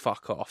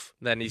 fuck off,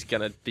 then he's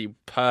going to be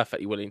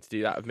perfectly willing to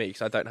do that with me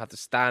because I don't have the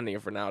standing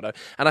of Ronaldo.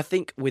 And I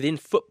think within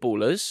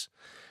footballers,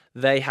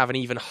 they have an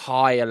even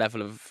higher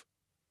level of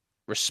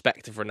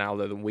respect of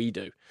Ronaldo than we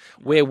do.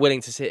 We're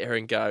willing to sit here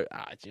and go,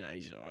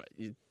 he's all right.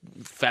 He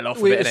fell off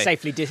a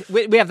bit.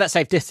 We have that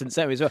safe distance,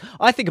 don't we, as well?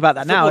 I think about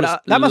that now. And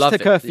that must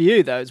occur for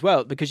you, though, as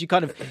well, because you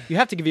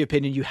have to give your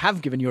opinion. You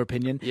have given your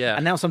opinion. Yeah.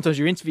 And now sometimes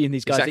you're interviewing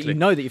these guys that you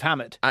know that you've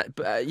hammered.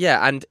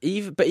 And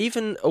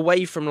even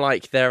away from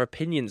like their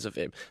opinions of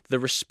him, the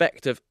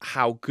respect of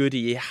how good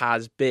he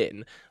has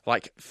been,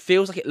 like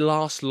feels like it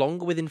lasts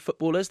longer within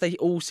footballers. They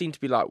all seem to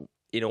be like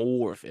in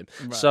awe of him.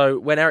 Right. So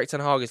when Erik ten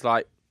Hag is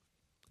like,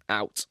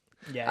 out.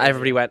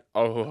 Everybody went,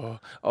 oh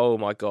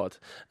my God.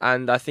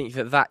 And I think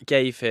that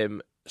gave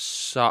him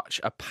such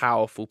a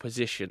powerful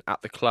position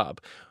at the club,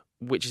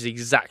 which is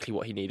exactly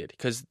what he needed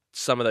because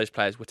some of those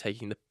players were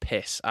taking the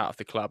piss out of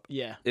the club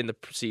in the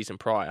season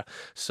prior.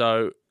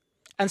 So,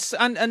 and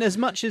as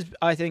much as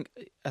I think,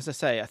 as I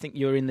say, I think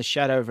you're in the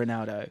shadow of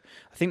Ronaldo,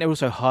 I think they're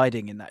also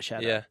hiding in that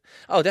shadow. Yeah.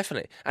 Oh,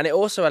 definitely. And it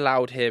also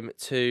allowed him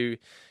to,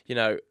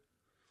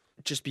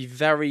 just be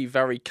very,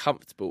 very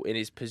comfortable in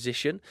his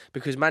position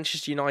because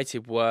Manchester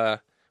United were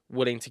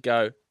willing to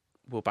go,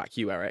 we'll back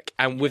you, Eric.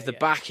 And with the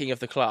backing of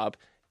the club,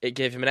 it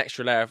gave him an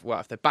extra layer of, well,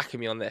 if they're backing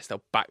me on this,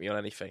 they'll back me on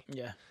anything.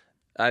 Yeah.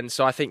 And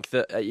so I think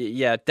that,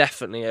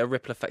 definitely a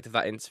ripple effect of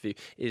that interview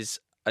is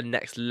a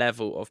next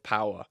level of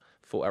power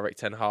for Erik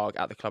ten Hag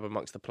at the club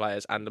amongst the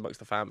players and amongst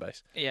the fan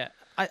base. Yeah.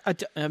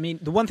 I mean,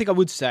 the one thing I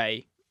would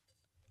say,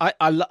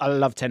 I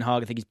love Ten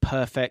Hag. I think he's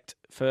perfect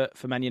for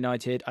Man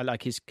United. I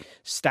like his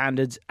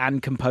standards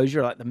and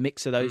composure. I like the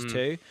mix of those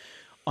two.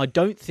 I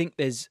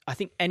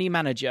think any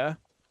manager,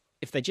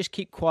 if they just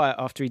keep quiet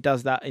after he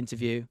does that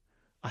interview,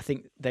 I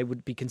think they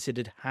would be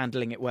considered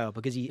handling it well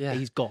because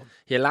he's gone.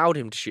 He allowed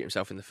him to shoot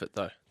himself in the foot,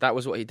 though. That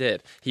was what he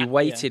did. He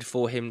waited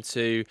for him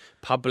to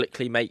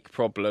publicly make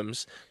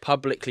problems,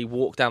 publicly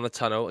walk down the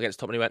tunnel against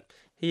Tottenham.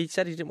 He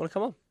said he didn't want to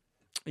come on.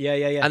 Yeah.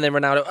 And then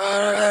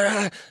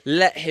Ronaldo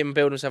let him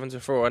build himself into a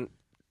fraud, and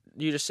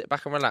you just sit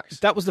back and relax.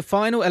 That was the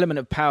final element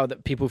of power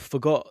that people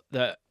forgot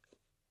that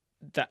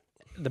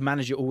the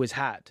manager always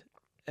had.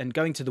 And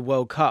going to the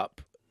World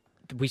Cup,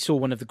 we saw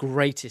one of the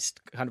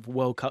greatest kind of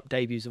World Cup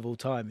debuts of all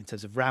time in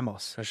terms of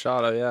Ramos.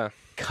 Ronaldo,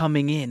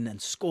 coming in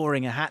and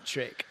scoring a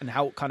hat-trick and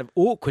how kind of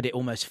awkward it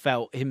almost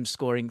felt, him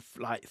scoring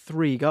like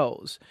 3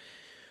 goals.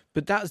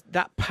 But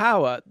that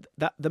power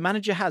that the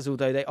manager has,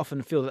 although they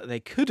often feel that they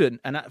couldn't,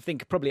 and I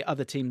think probably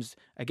other teams,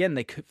 again,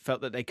 they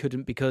felt that they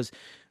couldn't because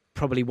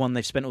probably one,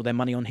 they've spent all their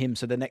money on him,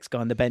 so the next guy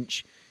on the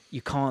bench,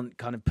 you can't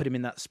kind of put him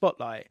in that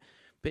spotlight.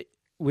 But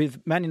with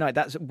Man United,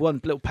 that's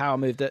one little power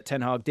move that Ten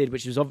Hag did,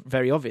 which was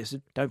very obvious.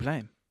 Don't play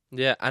him.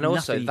 Yeah, and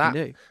also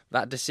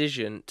that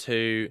decision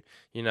to,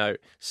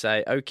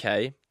 say,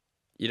 okay,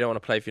 you don't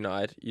want to play for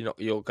United,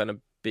 you're going to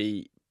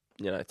be,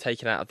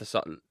 taken out of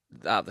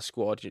the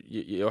squad,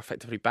 you're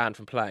effectively banned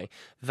from playing.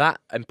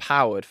 That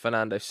empowered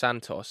Fernando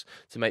Santos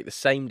to make the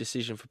same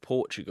decision for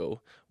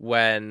Portugal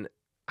when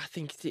I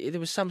think there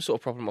was some sort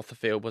of problem off the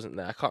field, wasn't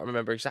there? I can't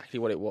remember exactly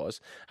what it was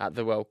at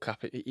the World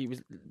Cup. He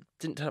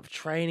didn't turn up for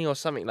training or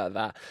something like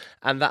that,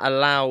 and that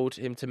allowed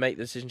him to make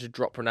the decision to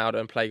drop Ronaldo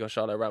and play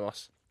Gonçalo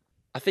Ramos.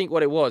 I think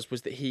what it was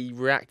that he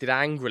reacted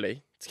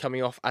angrily to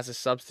coming off as a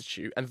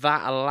substitute, and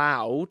that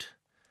allowed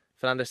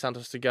Fernando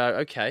Santos to go,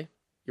 okay,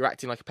 you're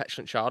acting like a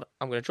petulant child,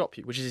 I'm going to drop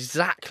you, which is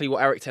exactly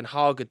what Erik ten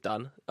Hag had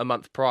done a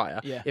month prior.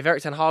 Yeah. If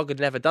Erik ten Hag had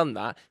never done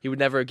that, he would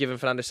never have given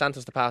Fernando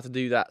Santos the power to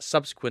do that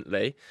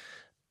subsequently,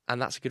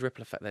 and that's a good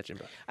ripple effect there,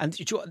 Jimbo. And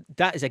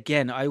that is,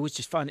 again, I always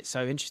just find it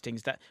so interesting,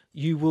 is that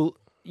you will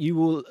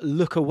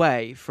look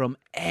away from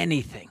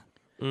anything.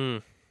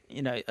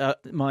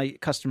 My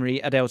customary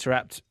Adel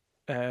Taarabt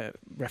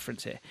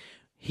reference here.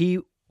 He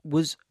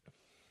was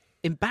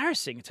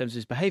embarrassing in terms of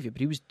his behaviour,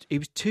 but he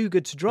was too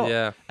good to drop.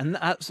 Yeah. And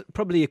that's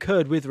probably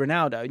occurred with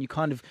Ronaldo, and you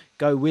kind of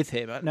go with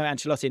him. I know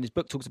Ancelotti in his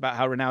book talks about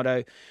how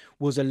Ronaldo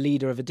was a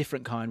leader of a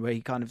different kind, where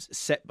he kind of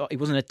he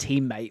wasn't a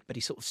teammate, but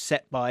he sort of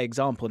set by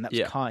example, and that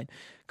was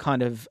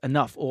kind of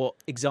enough, or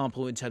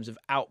example in terms of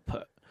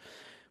output.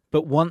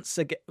 But once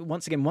again,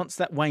 once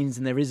that wanes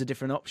and there is a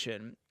different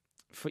option,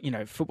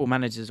 football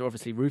managers are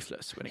obviously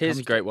ruthless. Here's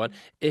a great one.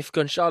 If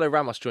Gonçalo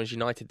Ramos joins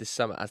United this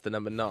summer as the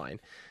number 9,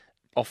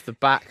 off the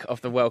back of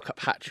the World Cup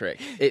hat-trick,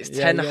 it's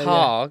Ten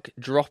Hag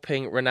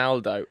dropping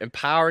Ronaldo,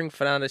 empowering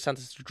Fernando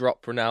Santos to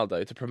drop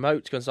Ronaldo, to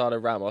promote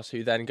Gonçalo Ramos,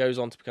 who then goes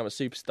on to become a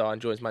superstar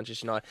and joins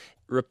Manchester United,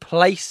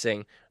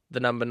 replacing the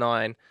number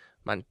 9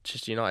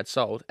 Manchester United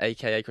sold,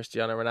 a.k.a.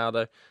 Cristiano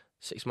Ronaldo,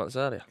 6 months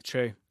earlier.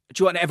 True.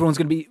 Do you know what everyone's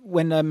going to be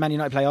when Man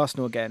United play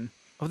Arsenal again?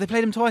 Oh, they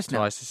played them twice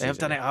now. They have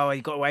done it. Oh,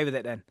 you got away with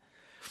it then.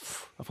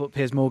 I thought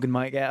Piers Morgan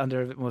might get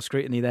under a bit more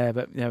scrutiny there,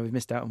 but we've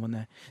missed out on one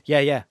there.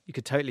 Yeah, you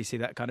could totally see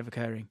that kind of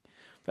occurring.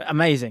 But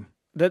amazing.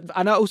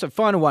 And also,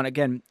 final one,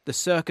 again, the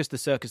circus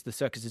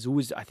is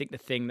always, I think, the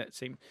thing that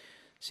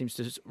seems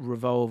to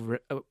revolve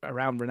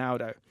around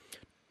Ronaldo.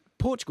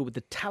 Portugal, with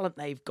the talent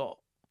they've got,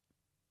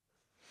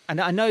 and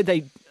I know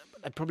they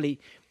probably,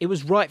 it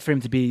was right for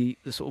him to be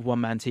the sort of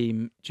one-man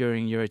team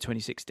during Euro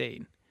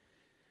 2016.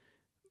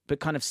 But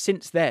kind of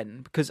since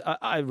then, because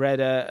I read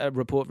a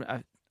report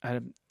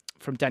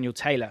from Daniel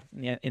Taylor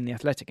in The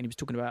Athletic, and he was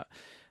talking about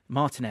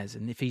Martinez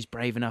and if he's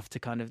brave enough to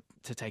kind of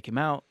to take him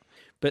out.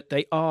 But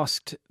they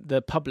asked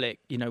the public,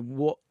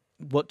 what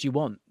do you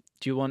want?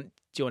 Do you want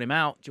him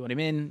out? Do you want him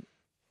in?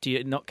 Do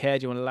you not care?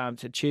 Do you want to allow him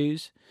to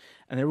choose?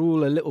 And they're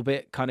all a little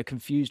bit kind of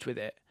confused with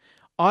it.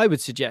 I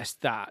would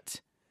suggest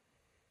that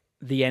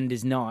the end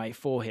is nigh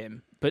for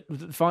him. But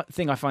the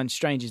thing I find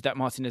strange is that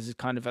Martinez has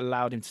kind of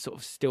allowed him to sort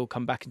of still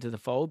come back into the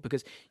fold,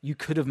 because you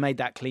could have made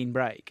that clean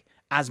break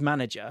as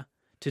manager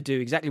to do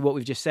exactly what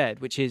we've just said,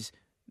 which is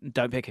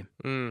don't pick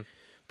him.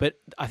 But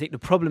I think the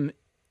problem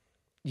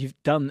you've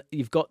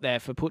got there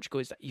for Portugal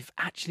is that you've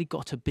actually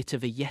got a bit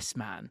of a yes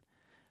man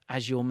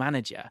as your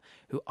manager,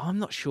 who I'm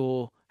not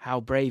sure how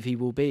brave he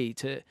will be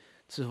to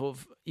sort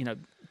of,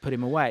 put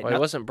him away. Well, he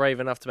wasn't brave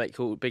enough to make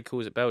big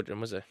calls at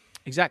Belgium, was he?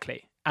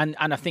 Exactly. And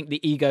I think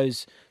the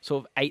egos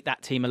sort of ate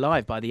that team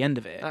alive by the end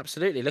of it.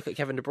 Absolutely. Look at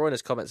Kevin De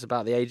Bruyne's comments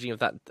about the aging of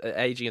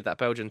that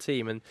Belgian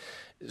team and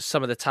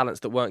some of the talents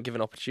that weren't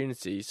given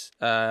opportunities,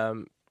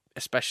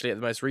 especially at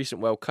the most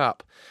recent World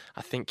Cup.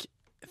 I think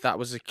that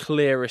was the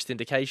clearest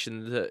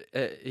indication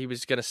that he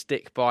was going to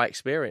stick by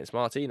experience,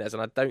 Martinez,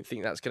 and I don't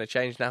think that's going to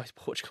change now he's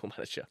Portugal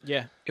manager.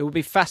 Yeah, it will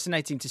be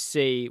fascinating to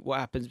see what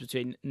happens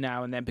between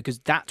now and then, because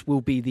that will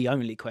be the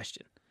only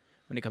question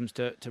when it comes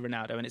to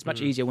Ronaldo, and it's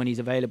much easier when he's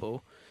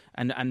available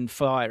and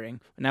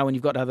firing. Now when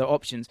you've got other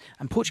options,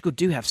 and Portugal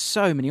do have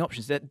so many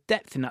options, their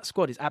depth in that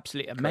squad is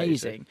absolutely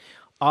amazing. Crazy.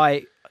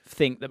 I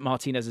think that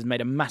Martinez has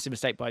made a massive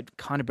mistake by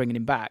kind of bringing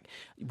him back.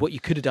 What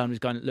you could have done was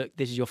going, look,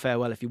 this is your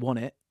farewell if you want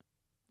it.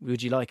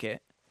 Would you like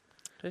it?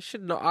 It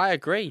should not. I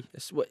agree.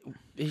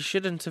 He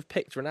shouldn't have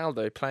picked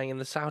Ronaldo playing in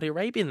the Saudi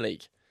Arabian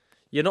League.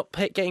 You're not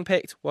getting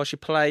picked whilst you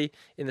play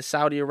in the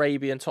Saudi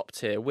Arabian top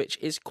tier, which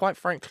is, quite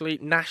frankly,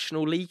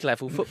 National League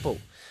level football.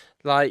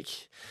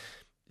 Like,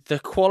 the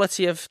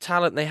quality of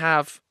talent they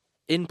have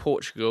in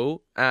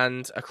Portugal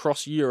and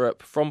across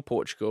Europe from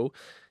Portugal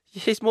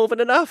is more than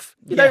enough.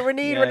 You don't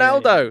need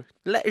Ronaldo.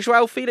 Yeah. Let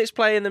João Felix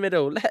play in the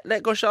middle.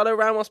 Let Gonçalo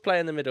Ramos play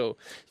in the middle.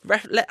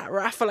 Let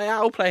Rafa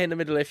Leão play in the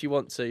middle if you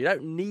want to. You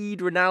don't need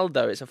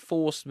Ronaldo. It's a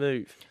forced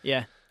move.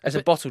 Yeah. It's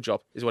a bottle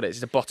job, is what it is.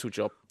 It's a bottle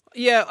job.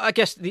 Yeah, I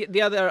guess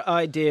the other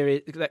idea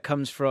that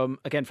comes from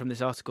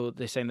this article,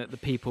 they're saying that the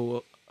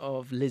people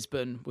of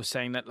Lisbon were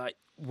saying that, like,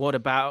 what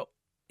about,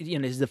 this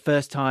is the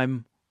first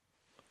time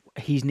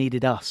he's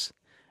needed us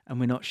and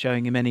we're not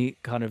showing him any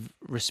kind of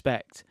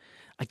respect.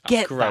 I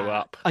get grow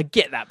up. I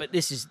get that, but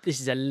this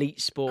is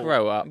elite sport.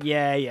 Grow up.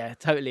 Yeah,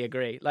 totally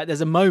agree. Like, there's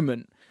a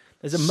moment.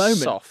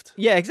 Soft.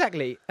 Yeah,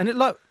 exactly. And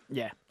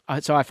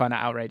so I find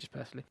that outrageous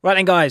personally. Right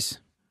then, guys.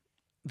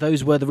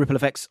 Those were the ripple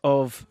effects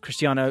of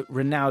Cristiano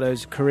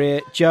Ronaldo's career.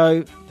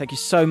 Joe, thank you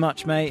so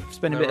much, mate, for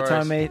spending a bit of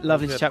time with me.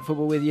 Lovely to chat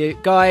football with you.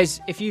 Guys,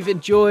 if you've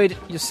enjoyed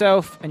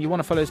yourself and you want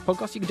to follow this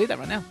podcast, you can do that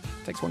right now.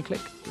 It takes one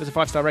click. Give us a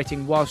 5-star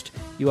rating whilst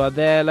you are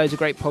there. Loads of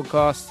great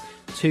podcasts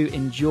to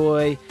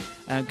enjoy.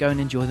 Go and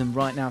enjoy them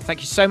right now.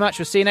 Thank you so much.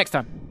 We'll see you next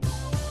time.